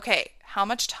weight. Okay, how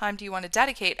much time do you want to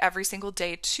dedicate every single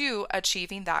day to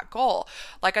achieving that goal?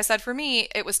 Like I said, for me,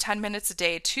 it was 10 minutes a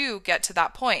day to get to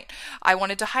that point. I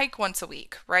wanted to hike once a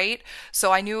week, right?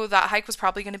 So I knew that hike was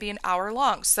probably going to be an hour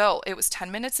long. So it was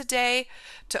 10 minutes a day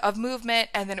of movement,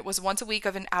 and then it was once a week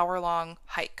of an hour-long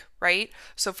hike, right?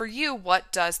 So for you,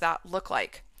 what does that look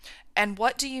like? And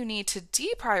what do you need to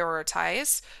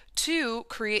deprioritize to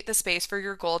create the space for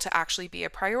your goal to actually be a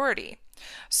priority?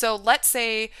 So let's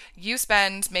say you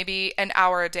spend maybe an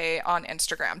hour a day on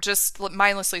Instagram, just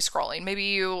mindlessly scrolling. Maybe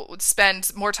you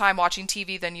spend more time watching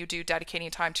TV than you do dedicating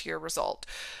time to your result.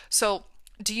 So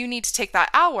do you need to take that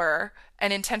hour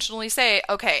and intentionally say,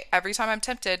 okay, every time I'm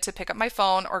tempted to pick up my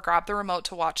phone or grab the remote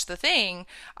to watch the thing,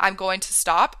 I'm going to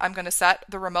stop, I'm going to set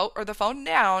the remote or the phone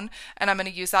down, and I'm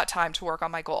going to use that time to work on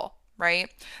my goal,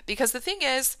 right? Because the thing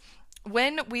is,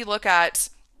 when we look at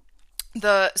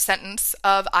the sentence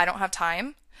of I don't have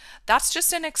time, that's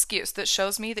just an excuse that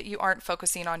shows me that you aren't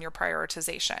focusing on your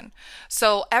prioritization.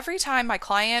 So every time my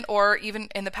client, or even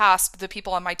in the past, the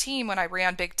people on my team, when I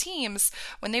ran big teams,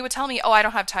 when they would tell me, oh, I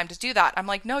don't have time to do that, I'm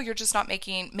like, no, you're just not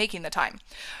making the time.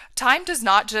 Time does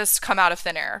not just come out of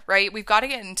thin air, right? We've got to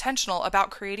get intentional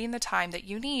about creating the time that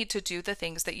you need to do the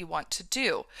things that you want to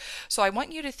do. So I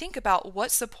want you to think about,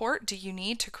 what support do you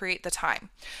need to create the time?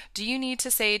 Do you need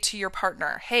to say to your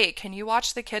partner, hey, can you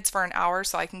watch the kids for an hour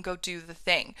so I can go do the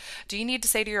thing? Do you need to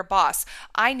say to your boss,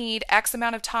 I need X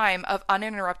amount of time of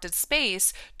uninterrupted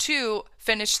space to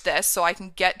finish this so I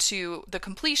can get to the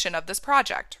completion of this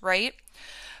project, right?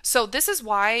 So this is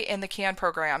why in the CAN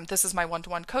program, this is my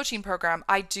one-to-one coaching program,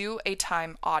 I do a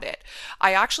time audit.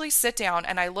 I actually sit down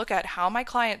and I look at how my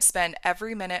clients spend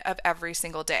every minute of every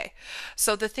single day.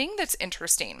 So the thing that's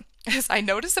interesting is I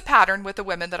notice a pattern with the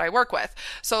women that I work with.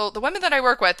 So the women that I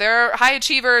work with, they're high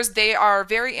achievers, they are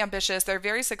very ambitious, they're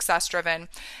very success driven.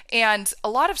 And a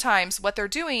lot of times what they're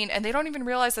doing, and they don't even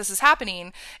realize this is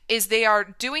happening, is they are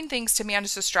doing things to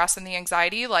manage the stress and the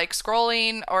anxiety, like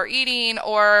scrolling or eating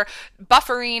or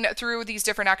buffering through these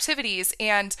different activities.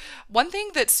 And one thing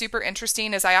that's super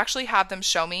interesting is I actually have them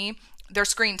show me their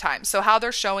screen time. So how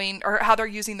they're showing or how they're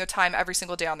using the time every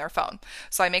single day on their phone.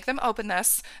 So I make them open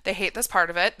this. They hate this part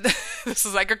of it. This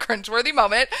is like a cringeworthy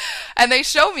moment. And they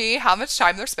show me how much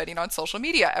time they're spending on social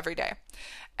media every day.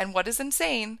 And what is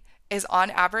insane is,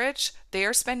 on average, they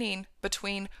are spending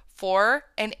between 4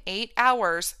 and 8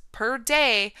 hours per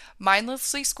day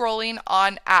mindlessly scrolling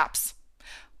on apps.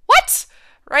 What?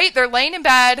 Right? They're laying in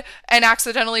bed and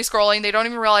accidentally scrolling. They don't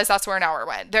even realize that's where an hour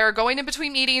went. They're going in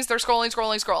between meetings. They're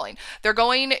scrolling. They're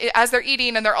going as they're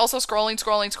eating and they're also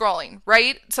scrolling,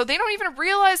 right? So they don't even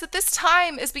realize that this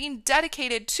time is being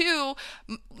dedicated to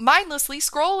mindlessly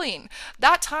scrolling.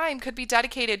 That time could be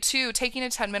dedicated to taking a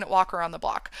 10-minute walk around the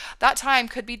block. That time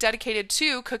could be dedicated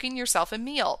to cooking yourself a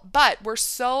meal. But we're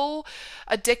so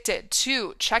addicted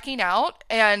to checking out,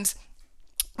 and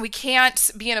we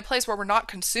can't be in a place where we're not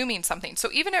consuming something. So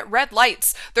even at red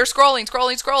lights, they're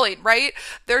scrolling, right?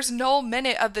 There's no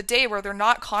minute of the day where they're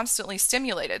not constantly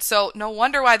stimulated. So no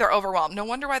wonder why they're overwhelmed. No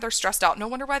wonder why they're stressed out. No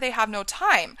wonder why they have no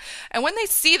time. And when they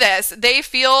see this, they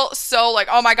feel so like,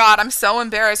 oh my God, I'm so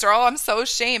embarrassed, or oh, I'm so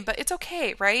ashamed, but it's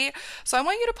okay, right? So I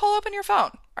want you to pull open your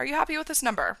phone. Are you happy with this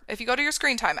number? If you go to your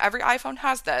screen time, every iPhone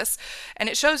has this, and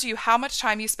it shows you how much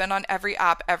time you spend on every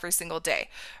app every single day,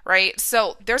 right?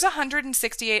 So there's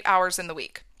 168 hours in the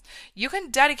week. You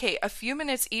can dedicate a few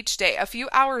minutes each day, a few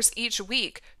hours each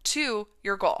week to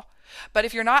your goal. But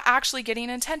if you're not actually getting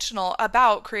intentional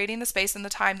about creating the space and the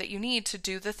time that you need to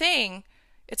do the thing,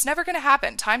 it's never going to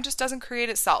happen. Time just doesn't create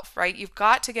itself, right? You've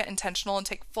got to get intentional and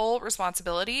take full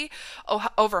responsibility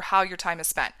over how your time is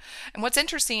spent. And what's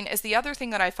interesting is the other thing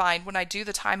that I find when I do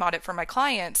the time audit for my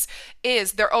clients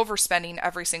is they're overspending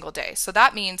every single day. So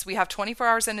that means we have 24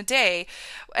 hours in a day,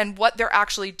 and what they're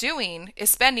actually doing is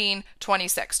spending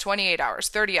 26, 28 hours,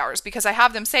 30 hours, because I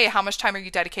have them say, how much time are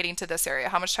you dedicating to this area?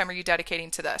 How much time are you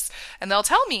dedicating to this? And they'll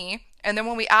tell me. And then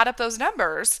when we add up those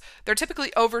numbers, they're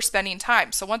typically overspending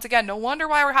time. So once again, no wonder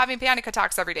why we're having panic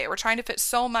attacks every day. We're trying to fit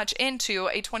so much into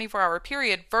a 24-hour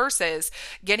period versus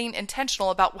getting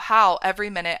intentional about how every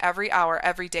minute, every hour,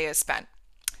 every day is spent.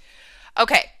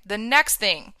 Okay, the next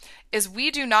thing is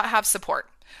we do not have support.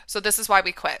 So this is why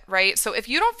we quit, right? So if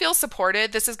you don't feel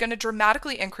supported, this is going to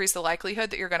dramatically increase the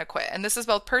likelihood that you're going to quit. And this is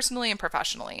both personally and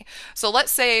professionally. So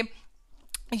let's say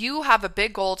you have a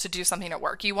big goal to do something at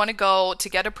work. You want to go to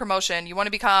get a promotion. You want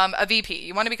to become a VP.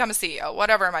 You want to become a CEO,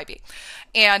 whatever it might be.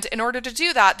 And in order to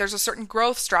do that, there's a certain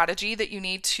growth strategy that you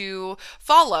need to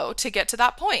follow to get to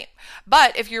that point.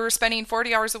 But if you're spending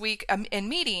 40 hours a week in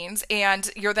meetings and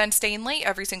you're then staying late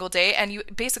every single day and you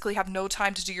basically have no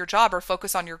time to do your job or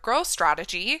focus on your growth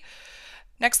strategy,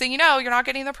 next thing you know, you're not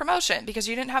getting the promotion because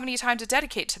you didn't have any time to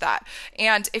dedicate to that.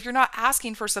 And if you're not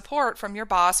asking for support from your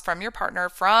boss, from your partner,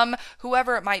 from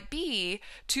whoever it might be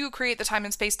to create the time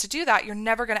and space to do that, you're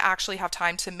never going to actually have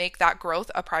time to make that growth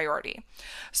a priority.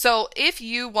 So if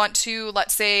you want to,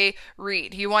 let's say,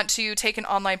 read, you want to take an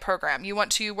online program, you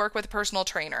want to work with a personal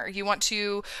trainer, you want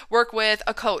to work with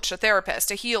a coach, a therapist,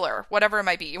 a healer, whatever it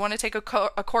might be, you want to take a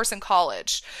course in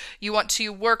college, you want to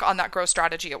work on that growth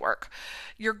strategy at work,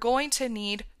 you're going to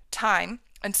need time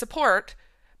and support.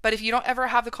 But if you don't ever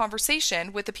have the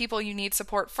conversation with the people you need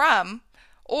support from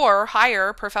or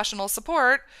hire professional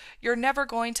support, you're never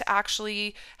going to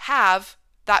actually have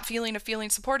that feeling of feeling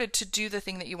supported to do the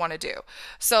thing that you want to do.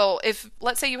 So if,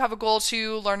 let's say you have a goal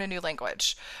to learn a new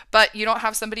language, but you don't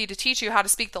have somebody to teach you how to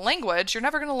speak the language, you're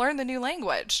never going to learn the new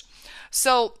language.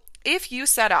 So if you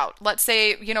set out, let's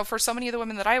say, for so many of the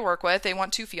women that I work with, they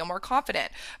want to feel more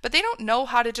confident, but they don't know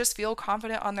how to just feel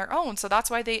confident on their own. So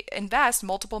that's why they invest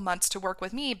multiple months to work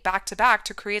with me back to back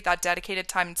to create that dedicated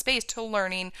time and space to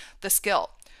learning the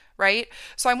skill, right?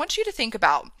 So I want you to think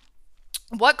about,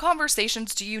 what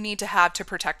conversations do you need to have to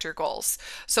protect your goals?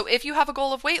 So if you have a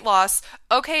goal of weight loss,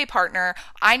 okay, partner,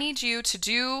 I need you to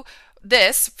do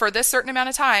this for this certain amount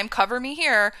of time, cover me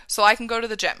here so I can go to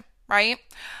the gym, right?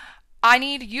 I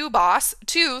need you, boss,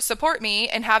 to support me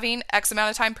in having X amount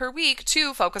of time per week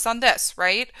to focus on this,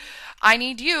 right? I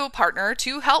need you, partner,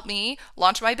 to help me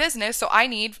launch my business. So I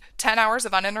need 10 hours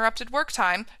of uninterrupted work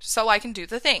time so I can do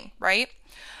the thing, right?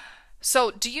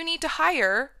 So do you need to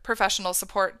hire professional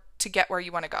support to get where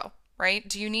you want to go, right?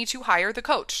 Do you need to hire the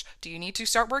coach? Do you need to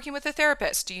start working with a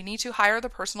therapist? Do you need to hire the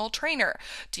personal trainer?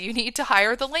 Do you need to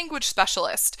hire the language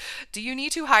specialist? Do you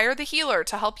need to hire the healer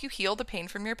to help you heal the pain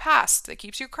from your past that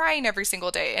keeps you crying every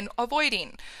single day and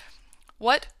avoiding?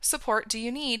 What support do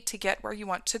you need to get where you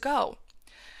want to go?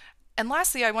 And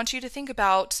lastly, I want you to think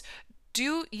about,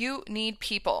 do you need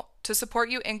people to support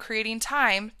you in creating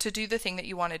time to do the thing that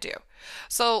you want to do?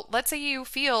 So let's say you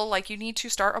feel like you need to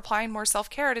start applying more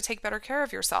self-care to take better care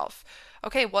of yourself.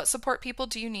 Okay, what support people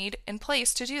do you need in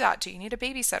place to do that? Do you need a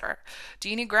babysitter? Do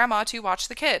you need grandma to watch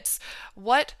the kids?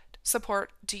 What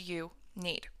support do you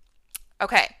need?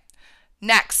 Okay,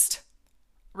 next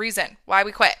reason why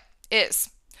we quit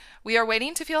is we are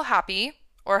waiting to feel happy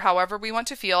or however we want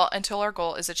to feel until our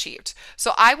goal is achieved.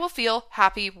 So I will feel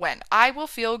happy when. I will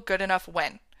feel good enough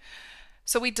when.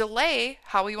 So we delay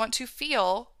how we want to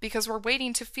feel because we're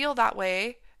waiting to feel that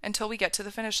way until we get to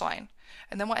the finish line.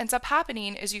 And then what ends up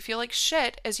happening is you feel like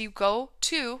shit as you go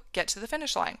to get to the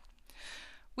finish line.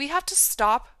 We have to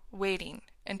stop waiting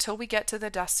until we get to the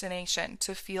destination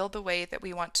to feel the way that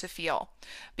we want to feel,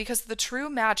 because the true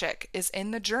magic is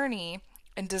in the journey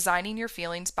and designing your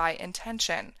feelings by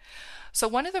intention. So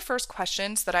one of the first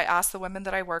questions that I ask the women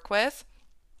that I work with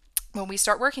when we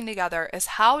start working together is,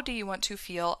 how do you want to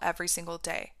feel every single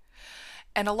day?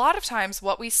 And a lot of times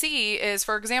what we see is,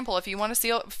 for example, if you want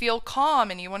to feel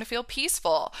calm and you want to feel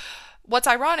peaceful, what's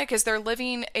ironic is they're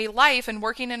living a life and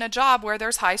working in a job where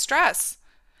there's high stress.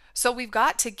 So we've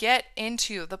got to get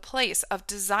into the place of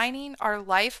designing our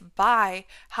life by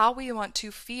how we want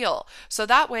to feel. So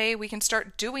that way we can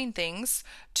start doing things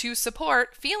to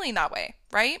support feeling that way,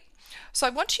 right? So I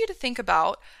want you to think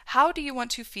about, how do you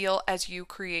want to feel as you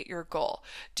create your goal?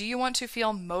 Do you want to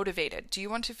feel motivated? Do you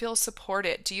want to feel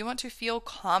supported? Do you want to feel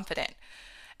confident?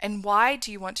 And why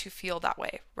do you want to feel that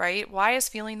way, right? Why is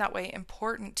feeling that way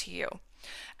important to you?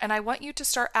 And I want you to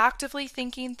start actively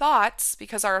thinking thoughts,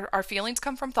 because our feelings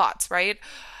come from thoughts, right?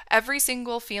 Every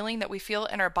single feeling that we feel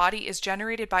in our body is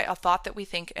generated by a thought that we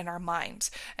think in our minds.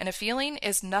 And a feeling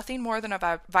is nothing more than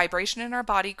a vibration in our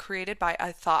body created by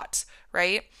a thought,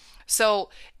 right? So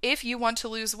if you want to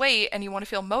lose weight and you want to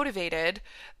feel motivated,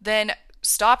 then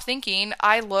stop thinking,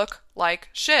 I look like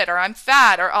shit, or I'm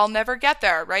fat, or I'll never get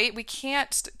there, right? We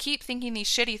can't keep thinking these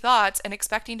shitty thoughts and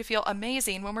expecting to feel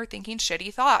amazing when we're thinking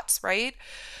shitty thoughts, right?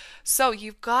 So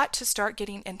you've got to start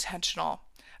getting intentional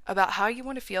about how you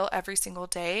want to feel every single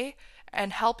day,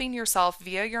 and helping yourself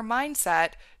via your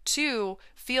mindset to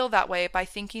feel that way by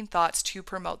thinking thoughts to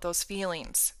promote those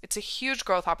feelings. It's a huge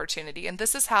growth opportunity. And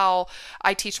this is how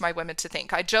I teach my women to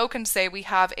think. I joke and say we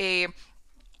have a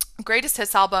greatest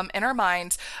hits album in our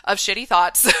minds of shitty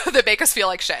thoughts that make us feel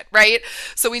like shit, right?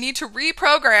 So we need to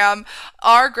reprogram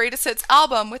our greatest hits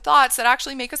album with thoughts that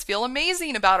actually make us feel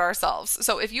amazing about ourselves.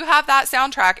 So if you have that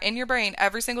soundtrack in your brain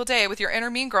every single day with your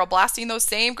inner mean girl blasting those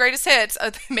same greatest hits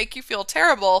that make you feel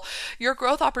terrible, your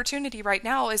growth opportunity right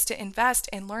now is to invest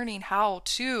in learning how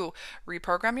to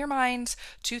reprogram your mind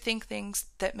to think things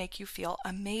that make you feel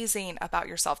amazing about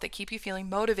yourself, that keep you feeling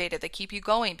motivated, that keep you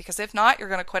going, because if not, you're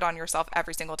going to quit on yourself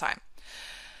every single time.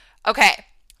 Okay,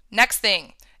 next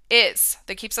thing is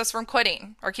that keeps us from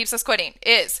quitting, or keeps us quitting,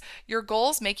 is your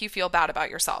goals make you feel bad about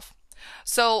yourself.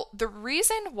 So the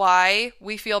reason why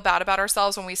we feel bad about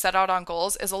ourselves when we set out on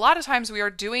goals is a lot of times we are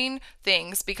doing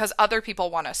things because other people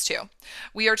want us to.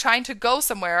 We are trying to go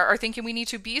somewhere or thinking we need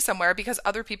to be somewhere because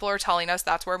other people are telling us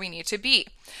that's where we need to be.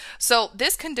 So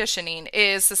this conditioning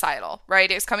is societal,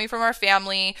 right? It's coming from our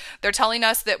family. They're telling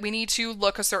us that we need to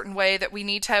look a certain way, that we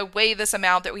need to weigh this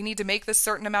amount, that we need to make this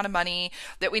certain amount of money,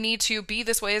 that we need to be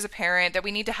this way as a parent, that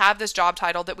we need to have this job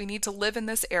title, that we need to live in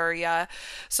this area.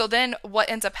 So then what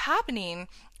ends up happening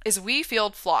is we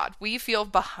feel flawed. We feel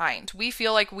behind. We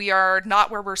feel like we are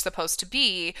not where we're supposed to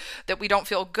be, that we don't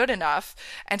feel good enough.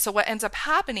 And so what ends up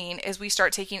happening is we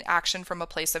start taking action from a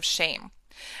place of shame.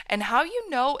 And how you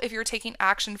know if you're taking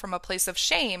action from a place of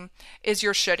shame is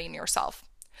you're shoulding yourself.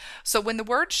 So when the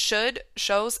word should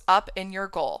shows up in your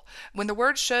goal, when the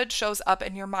word should shows up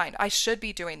in your mind, I should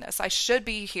be doing this, I should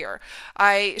be here,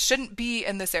 I shouldn't be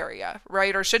in this area,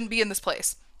 right? Or shouldn't be in this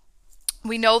place.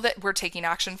 We know that we're taking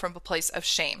action from a place of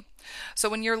shame. So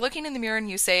when you're looking in the mirror and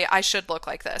you say, I should look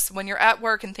like this, when you're at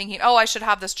work and thinking, oh, I should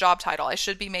have this job title, I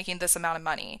should be making this amount of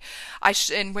money,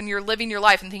 and when you're living your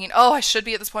life and thinking, oh, I should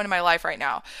be at this point in my life right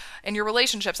now, in your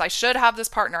relationships, I should have this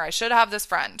partner, I should have this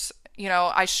friend,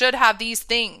 I should have these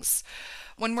things.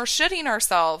 When we're shitting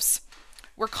ourselves,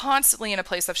 we're constantly in a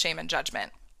place of shame and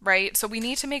judgment, right? So we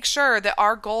need to make sure that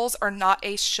our goals are not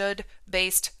a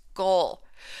should-based goal.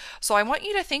 So I want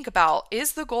you to think about,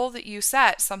 is the goal that you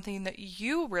set something that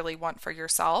you really want for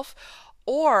yourself?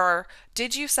 Or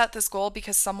did you set this goal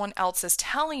because someone else is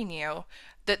telling you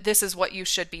that this is what you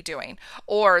should be doing?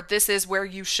 Or this is where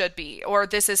you should be? Or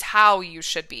this is how you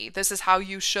should be? This is how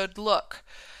you should look?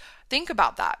 Think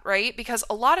about that, right? Because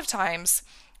a lot of times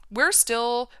we're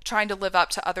still trying to live up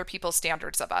to other people's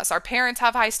standards of us. Our parents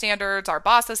have high standards, our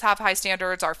bosses have high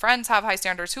standards, our friends have high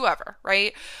standards, whoever,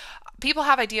 right? People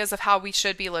have ideas of how we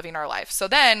should be living our life. So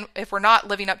then if we're not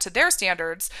living up to their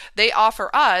standards, they offer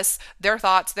us their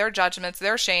thoughts, their judgments,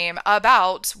 their shame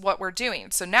about what we're doing.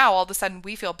 So now all of a sudden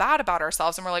we feel bad about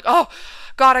ourselves and we're like, oh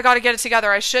God, I got to get it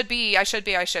together. I should be,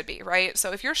 right?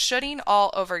 So if you're shitting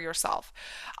all over yourself,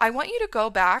 I want you to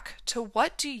go back to,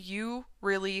 what do you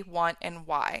really want and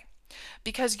why?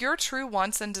 Because your true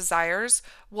wants and desires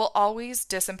will always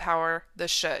disempower the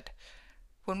should.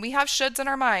 When we have shoulds in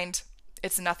our mind,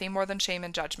 it's nothing more than shame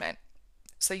and judgment.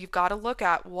 So you've got to look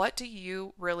at, what do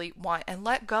you really want, and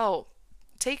let go.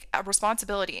 Take a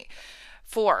responsibility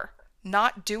for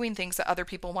not doing things that other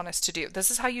people want us to do.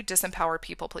 This is how you disempower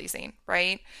people pleasing,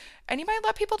 right? And you might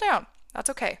let people down.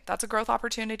 That's okay. That's a growth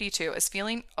opportunity too, is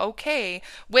feeling okay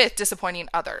with disappointing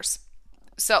others.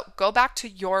 So go back to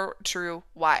your true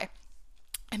why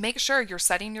and make sure you're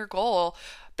setting your goal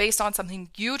based on something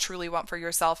you truly want for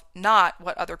yourself, not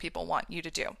what other people want you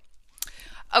to do.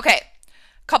 Okay,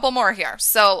 couple more here.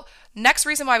 So next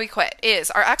reason why we quit is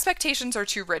our expectations are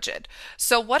too rigid.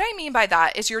 So what I mean by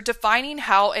that is you're defining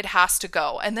how it has to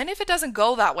go. And then if it doesn't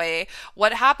go that way,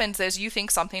 what happens is you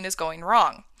think something is going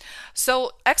wrong.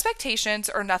 So expectations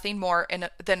are nothing more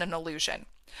than an illusion.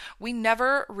 We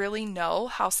never really know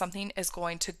how something is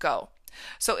going to go.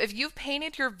 So if you've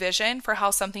painted your vision for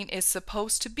how something is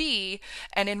supposed to be,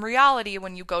 and in reality,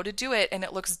 when you go to do it and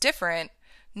it looks different,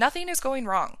 nothing is going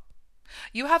wrong.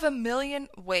 You have a million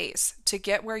ways to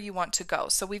get where you want to go.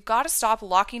 So we've got to stop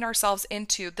locking ourselves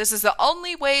into this is the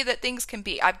only way that things can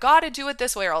be. I've got to do it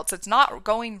this way or else it's not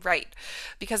going right.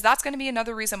 Because that's going to be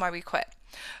another reason why we quit.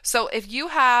 So if you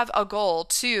have a goal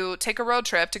to take a road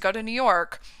trip to go to New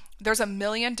York, there's a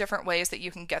million different ways that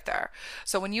you can get there.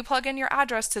 So when you plug in your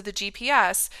address to the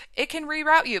GPS, it can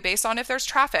reroute you based on if there's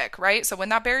traffic, right? So when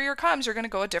that barrier comes, you're going to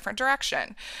go a different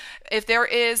direction. If there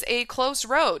is a closed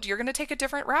road, you're going to take a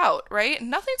different route, right?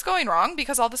 Nothing's going wrong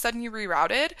because all of a sudden you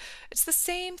rerouted. It's the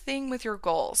same thing with your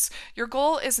goals. Your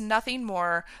goal is nothing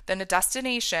more than a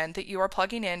destination that you are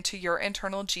plugging into your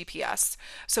internal GPS.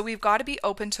 So we've got to be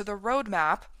open to the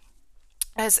roadmap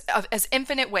as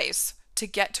infinite ways to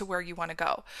get to where you want to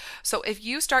go. So if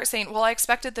you start saying, well, I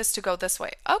expected this to go this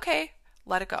way, okay,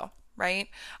 let it go, right?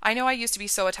 I know I used to be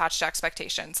so attached to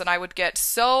expectations and I would get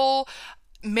so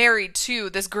married to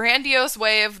this grandiose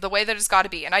way of the way that it's got to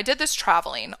be. And I did this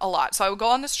traveling a lot. So I would go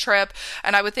on this trip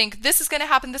and I would think this is going to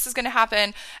happen, this is going to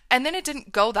happen. And then it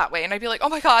didn't go that way. And I'd be like, oh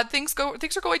my God, things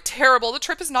are going terrible. The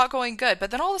trip is not going good.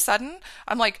 But then all of a sudden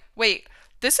I'm like, wait,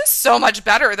 this is so much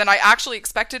better than I actually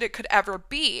expected it could ever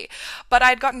be. But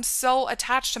I'd gotten so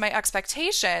attached to my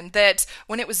expectation that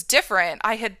when it was different,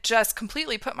 I had just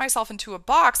completely put myself into a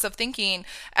box of thinking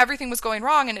everything was going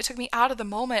wrong. And it took me out of the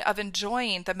moment of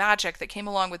enjoying the magic that came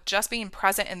along with just being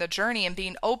present in the journey and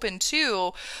being open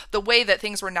to the way that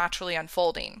things were naturally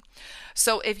unfolding.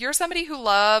 So if you're somebody who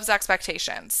loves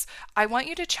expectations, I want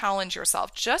you to challenge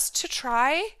yourself just to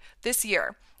try this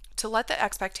year to let the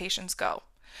expectations go.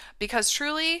 Because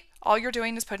truly, all you're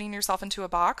doing is putting yourself into a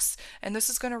box, and this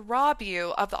is going to rob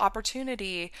you of the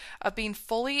opportunity of being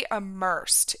fully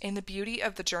immersed in the beauty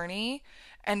of the journey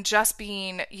and just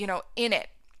being, in it,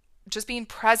 just being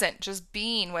present, just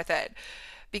being with it.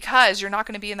 Because you're not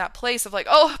going to be in that place of like,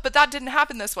 oh, but that didn't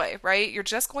happen this way, right? You're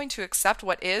just going to accept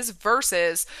what is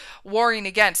versus warring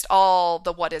against all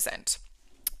the what isn't.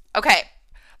 Okay.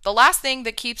 The last thing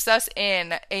that keeps us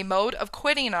in a mode of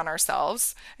quitting on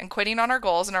ourselves and quitting on our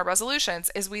goals and our resolutions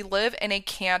is we live in a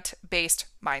can't-based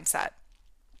mindset.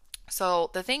 So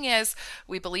the thing is,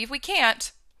 we believe we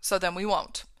can't, so then we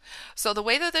won't. So the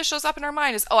way that this shows up in our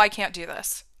mind is, oh, I can't do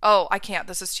this. Oh, I can't.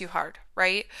 This is too hard,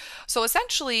 right? So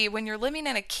essentially, when you're living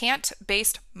in a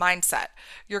can't-based mindset,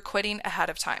 you're quitting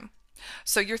ahead of time.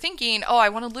 So you're thinking, oh, I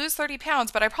want to lose 30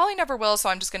 pounds, but I probably never will, so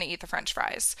I'm just going to eat the French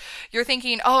fries. You're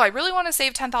thinking, oh, I really want to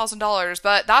save $10,000,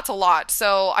 but that's a lot,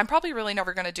 so I'm probably really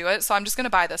never going to do it, so I'm just going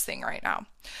to buy this thing right now.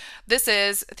 This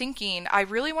is thinking, I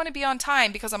really want to be on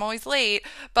time because I'm always late,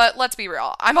 but let's be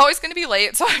real, I'm always going to be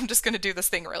late, so I'm just going to do this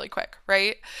thing really quick,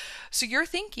 right? So you're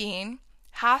thinking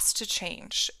has to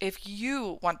change if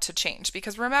you want to change.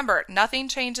 Because remember, nothing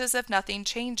changes if nothing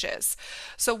changes.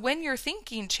 So when your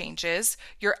thinking changes,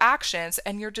 your actions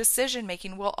and your decision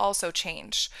making will also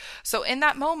change. So in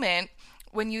that moment,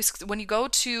 when you go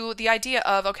to the idea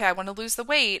of, okay, I want to lose the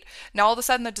weight, now all of a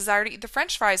sudden the desire to eat the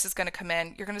French fries is going to come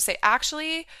in. You're going to say,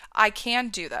 actually, I can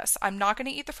do this. I'm not going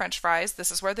to eat the French fries.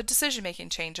 This is where the decision making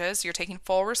changes. You're taking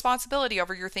full responsibility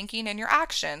over your thinking and your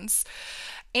actions.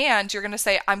 And you're going to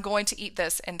say, I'm going to eat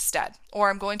this instead, or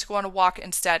I'm going to go on a walk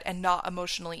instead and not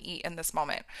emotionally eat in this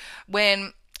moment.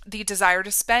 When the desire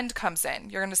to spend comes in,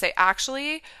 you're going to say,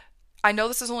 actually, I know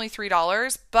this is only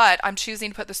 $3, but I'm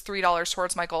choosing to put this $3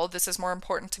 towards my goal. This is more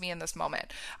important to me in this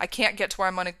moment. I can't get to where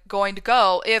I'm going to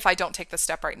go if I don't take this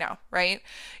step right now, right?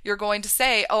 You're going to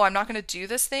say, oh, I'm not going to do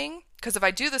this thing because if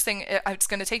I do this thing, it's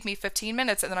going to take me 15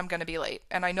 minutes and then I'm going to be late.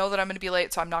 And I know that I'm going to be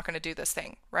late, so I'm not going to do this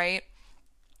thing, right?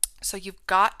 So you've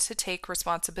got to take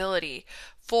responsibility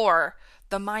for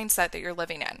the mindset that you're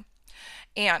living in.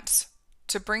 And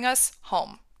to bring us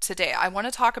home today, I want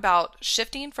to talk about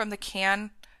shifting from the can't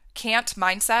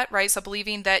mindset, right? So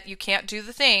believing that you can't do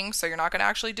the thing, so you're not going to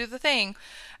actually do the thing,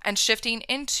 and shifting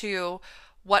into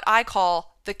what I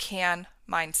call the can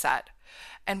mindset.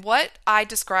 And what I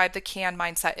describe the can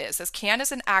mindset is CAN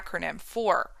is an acronym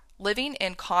for living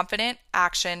in confident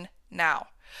action now.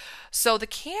 So the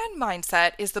can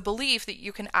mindset is the belief that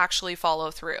you can actually follow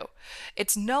through.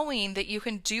 It's knowing that you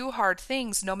can do hard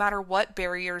things no matter what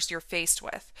barriers you're faced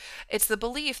with. It's the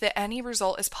belief that any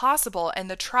result is possible and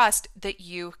the trust that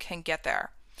you can get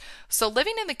there. So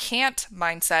living in the can't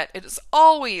mindset, it is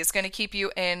always going to keep you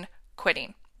in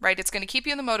quitting, right? It's going to keep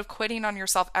you in the mode of quitting on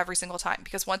yourself every single time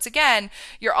because once again,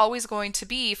 you're always going to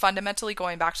be fundamentally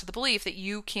going back to the belief that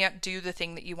you can't do the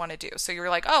thing that you want to do. So you're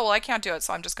like, oh, well, I can't do it,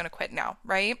 so I'm just going to quit now,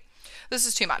 right? This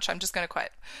is too much. I'm just going to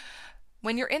quit.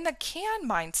 When you're in the can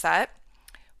mindset,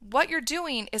 what you're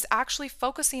doing is actually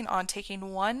focusing on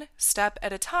taking one step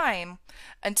at a time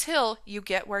until you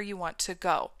get where you want to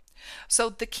go. So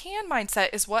the can mindset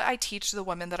is what I teach the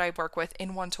women that I work with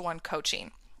in one-to-one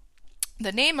coaching.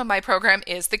 The name of my program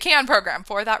is the CAN program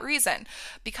for that reason,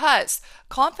 because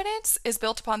confidence is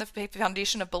built upon the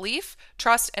foundation of belief,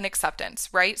 trust, and acceptance,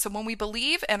 right? So when we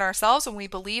believe in ourselves, when we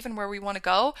believe in where we want to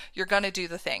go, you're going to do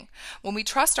the thing. When we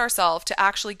trust ourselves to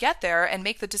actually get there and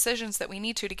make the decisions that we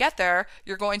need to get there,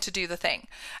 you're going to do the thing.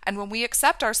 And when we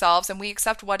accept ourselves and we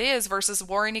accept what is versus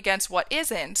warring against what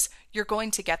isn't, you're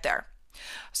going to get there.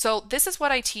 So this is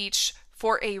what I teach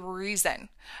for a reason,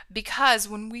 because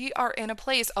when we are in a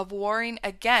place of warring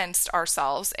against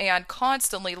ourselves and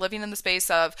constantly living in the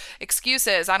space of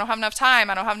excuses, I don't have enough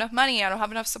time, I don't have enough money, I don't have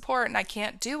enough support, and I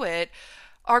can't do it,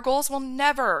 our goals will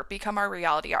never become our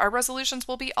reality. Our resolutions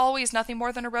will be always nothing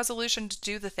more than a resolution to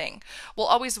do the thing. We'll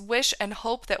always wish and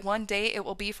hope that one day it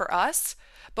will be for us.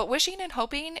 But wishing and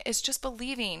hoping is just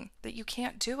believing that you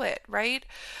can't do it, right?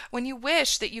 When you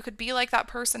wish that you could be like that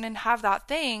person and have that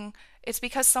thing, it's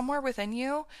because somewhere within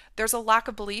you, there's a lack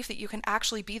of belief that you can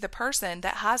actually be the person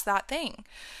that has that thing.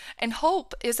 And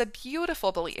hope is a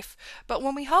beautiful belief. But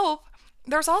when we hope,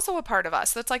 there's also a part of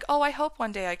us that's like, oh, I hope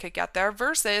one day I could get there,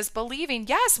 versus believing,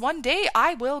 yes, one day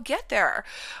I will get there.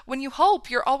 When you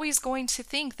hope, you're always going to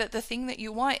think that the thing that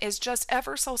you want is just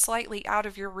ever so slightly out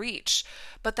of your reach.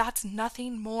 But that's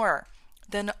nothing more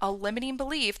than a limiting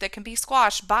belief that can be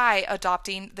squashed by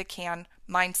adopting the CAN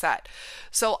mindset.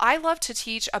 So I love to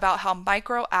teach about how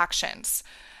micro actions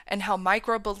and how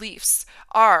micro beliefs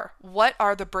are what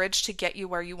are the bridge to get you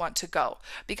where you want to go.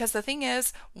 Because the thing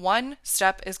is, one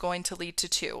step is going to lead to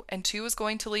two, and two is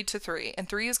going to lead to three, and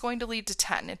three is going to lead to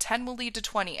 10, and 10 will lead to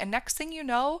 20. And next thing you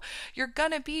know, you're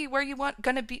gonna be where you want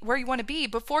to be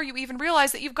before you even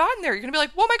realize that you've gotten there. You're gonna be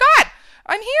like, oh my God,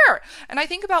 I'm here. And I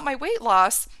think about my weight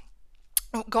loss.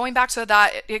 Going back to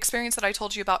that experience that I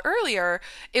told you about earlier,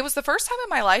 it was the first time in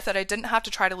my life that I didn't have to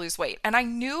try to lose weight. And I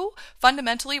knew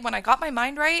fundamentally when I got my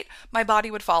mind right, my body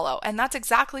would follow. And that's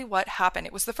exactly what happened.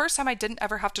 It was the first time I didn't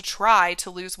ever have to try to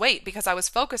lose weight because I was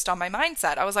focused on my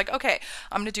mindset. I was like, okay,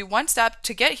 I'm going to do one step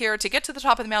to get here, to get to the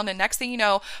top of the mountain. And next thing you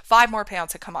know, 5 more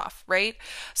pounds had come off, right?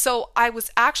 So I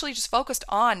was actually just focused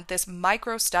on this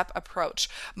micro step approach,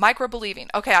 micro believing.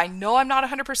 Okay, I know I'm not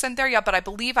 100% there yet, but I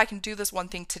believe I can do this one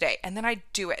thing today. And then I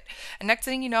do it. And next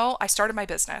thing you know, I started my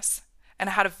business. And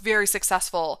I had a very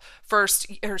successful first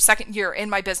or second year in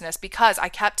my business because I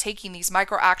kept taking these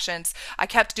micro actions. I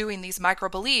kept doing these micro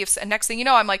beliefs. And next thing you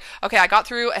know, I'm like, okay, I got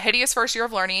through a hideous first year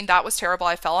of learning. That was terrible.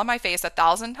 I fell on my face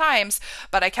 1,000 times,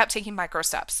 but I kept taking micro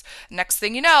steps. Next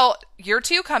thing you know, year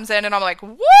 2 comes in and I'm like,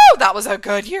 woo, that was a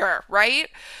good year, right?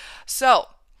 So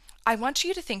I want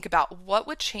you to think about what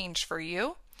would change for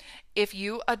you if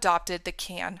you adopted the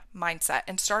CAN mindset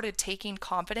and started taking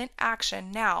confident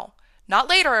action now, not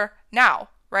later, now,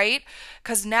 right?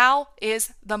 Because now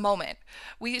is the moment.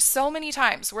 So many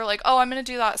times we're like, oh, I'm going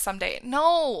to do that someday.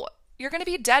 No, you're going to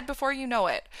be dead before you know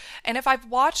it. And if I've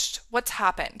watched what's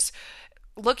happened,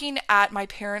 looking at my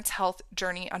parents' health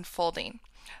journey unfolding,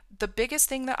 the biggest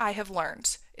thing that I have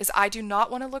learned is I do not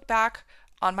want to look back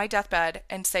on my deathbed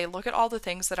and say, look at all the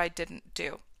things that I didn't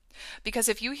do. Because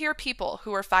if you hear people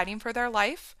who are fighting for their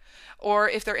life, or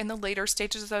if they're in the later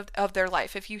stages of their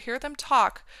life, if you hear them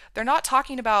talk, they're not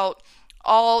talking about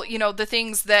all, the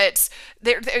things that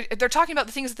they're talking about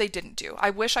the things that they didn't do. I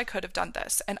wish I could have done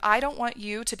this. And I don't want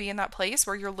you to be in that place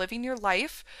where you're living your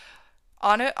life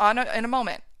in a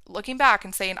moment, looking back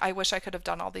and saying, I wish I could have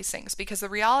done all these things. Because the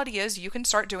reality is you can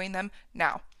start doing them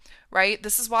now. Right?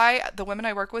 This is why the women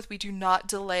I work with, we do not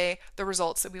delay the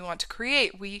results that we want to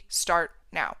create. We start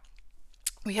now.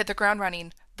 We hit the ground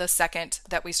running the second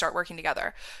that we start working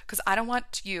together, because I don't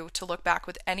want you to look back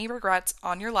with any regrets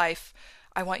on your life.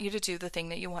 I want you to do the thing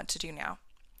that you want to do now.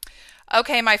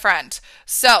 Okay, my friend.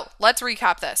 So let's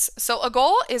recap this. So a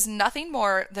goal is nothing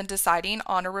more than deciding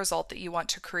on a result that you want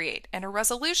to create. And a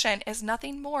resolution is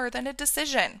nothing more than a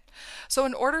decision. So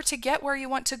in order to get where you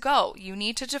want to go, you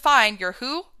need to define your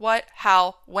who, what,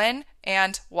 how, when,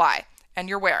 and why, and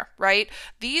your where, right?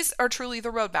 These are truly the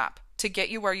roadmap to get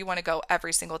you where you want to go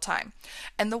every single time.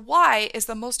 And the why is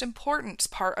the most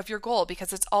important part of your goal,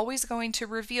 because it's always going to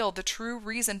reveal the true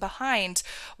reason behind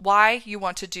why you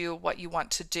want to do what you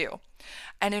want to do.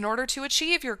 And in order to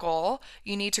achieve your goal,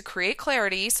 you need to create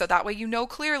clarity, so that way you know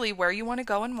clearly where you want to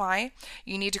go and why.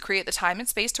 You need to create the time and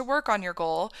space to work on your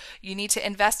goal. You need to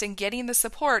invest in getting the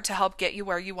support to help get you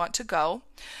where you want to go.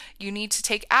 You need to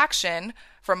take action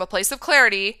from a place of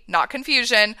clarity, not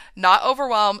confusion, not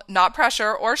overwhelm, not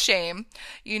pressure or shame.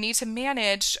 You need to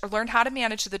manage or learn how to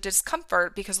manage the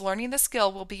discomfort, because learning the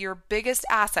skill will be your biggest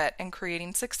asset in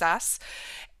creating success.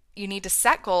 You need to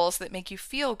set goals that make you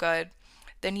feel good.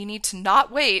 Then you need to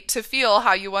not wait to feel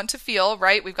how you want to feel,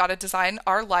 right? We've got to design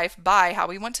our life by how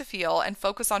we want to feel and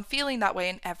focus on feeling that way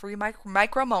in every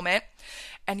micro moment.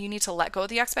 And you need to let go of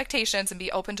the expectations and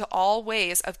be open to all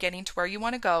ways of getting to where you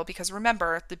want to go, because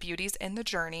remember, the beauty's in the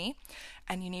journey,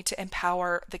 and you need to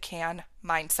empower the can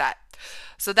mindset.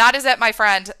 So that is it, my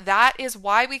friend. That is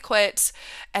why we quit.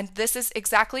 And this is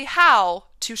exactly how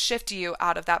to shift you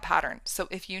out of that pattern. So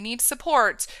if you need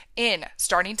support in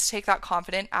starting to take that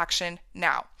confident action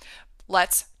now,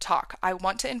 let's talk. I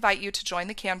want to invite you to join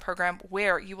the CAN program,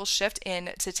 where you will shift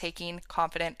into taking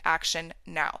confident action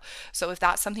now. So if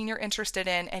that's something you're interested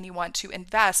in and you want to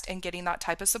invest in getting that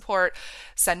type of support,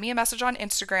 send me a message on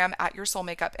Instagram at Your Soul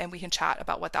Makeup and we can chat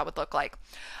about what that would look like.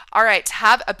 All right,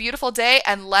 have a beautiful day,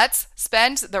 and let's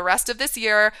spend the rest of this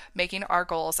year making our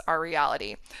goals our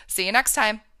reality. See you next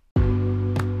time.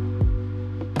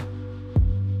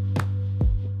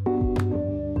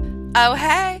 Oh,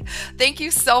 hey! Thank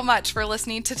you so much for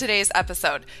listening to today's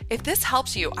episode. If this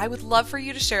helps you, I would love for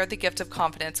you to share the gift of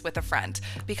confidence with a friend,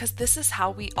 because this is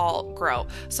how we all grow.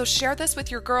 So share this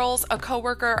with your girls, a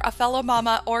coworker, a fellow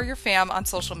mama, or your fam on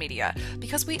social media,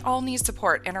 because we all need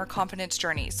support in our confidence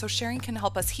journey. So sharing can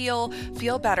help us heal,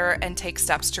 feel better, and take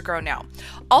steps to grow now.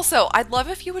 Also, I'd love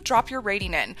if you would drop your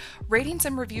rating in. Ratings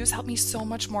and reviews help me so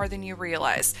much more than you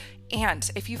realize.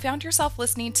 And if you found yourself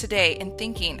listening today and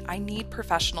thinking, I need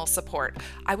professional support,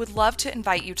 I would love to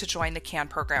invite you to join the CAN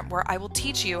program, where I will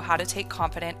teach you how to take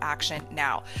confident action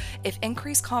now. If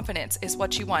increased confidence is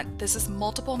what you want, this is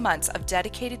multiple months of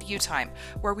dedicated you time,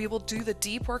 where we will do the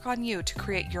deep work on you to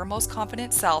create your most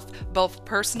confident self, both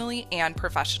personally and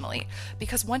professionally.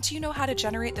 Because once you know how to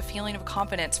generate the feeling of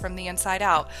confidence from the inside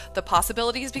out, the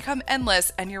possibilities become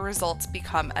endless and your results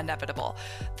become inevitable.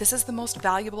 This is the most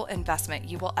valuable investment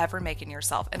you will ever make in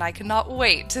yourself, and I cannot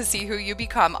wait to see who you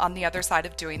become on the other side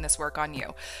of doing this work on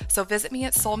you. So visit me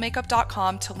at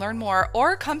soulmakeup.com to learn more,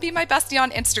 or come be my bestie on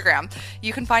Instagram.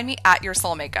 You can find me at Your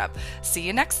Soul Makeup. See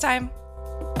you next time.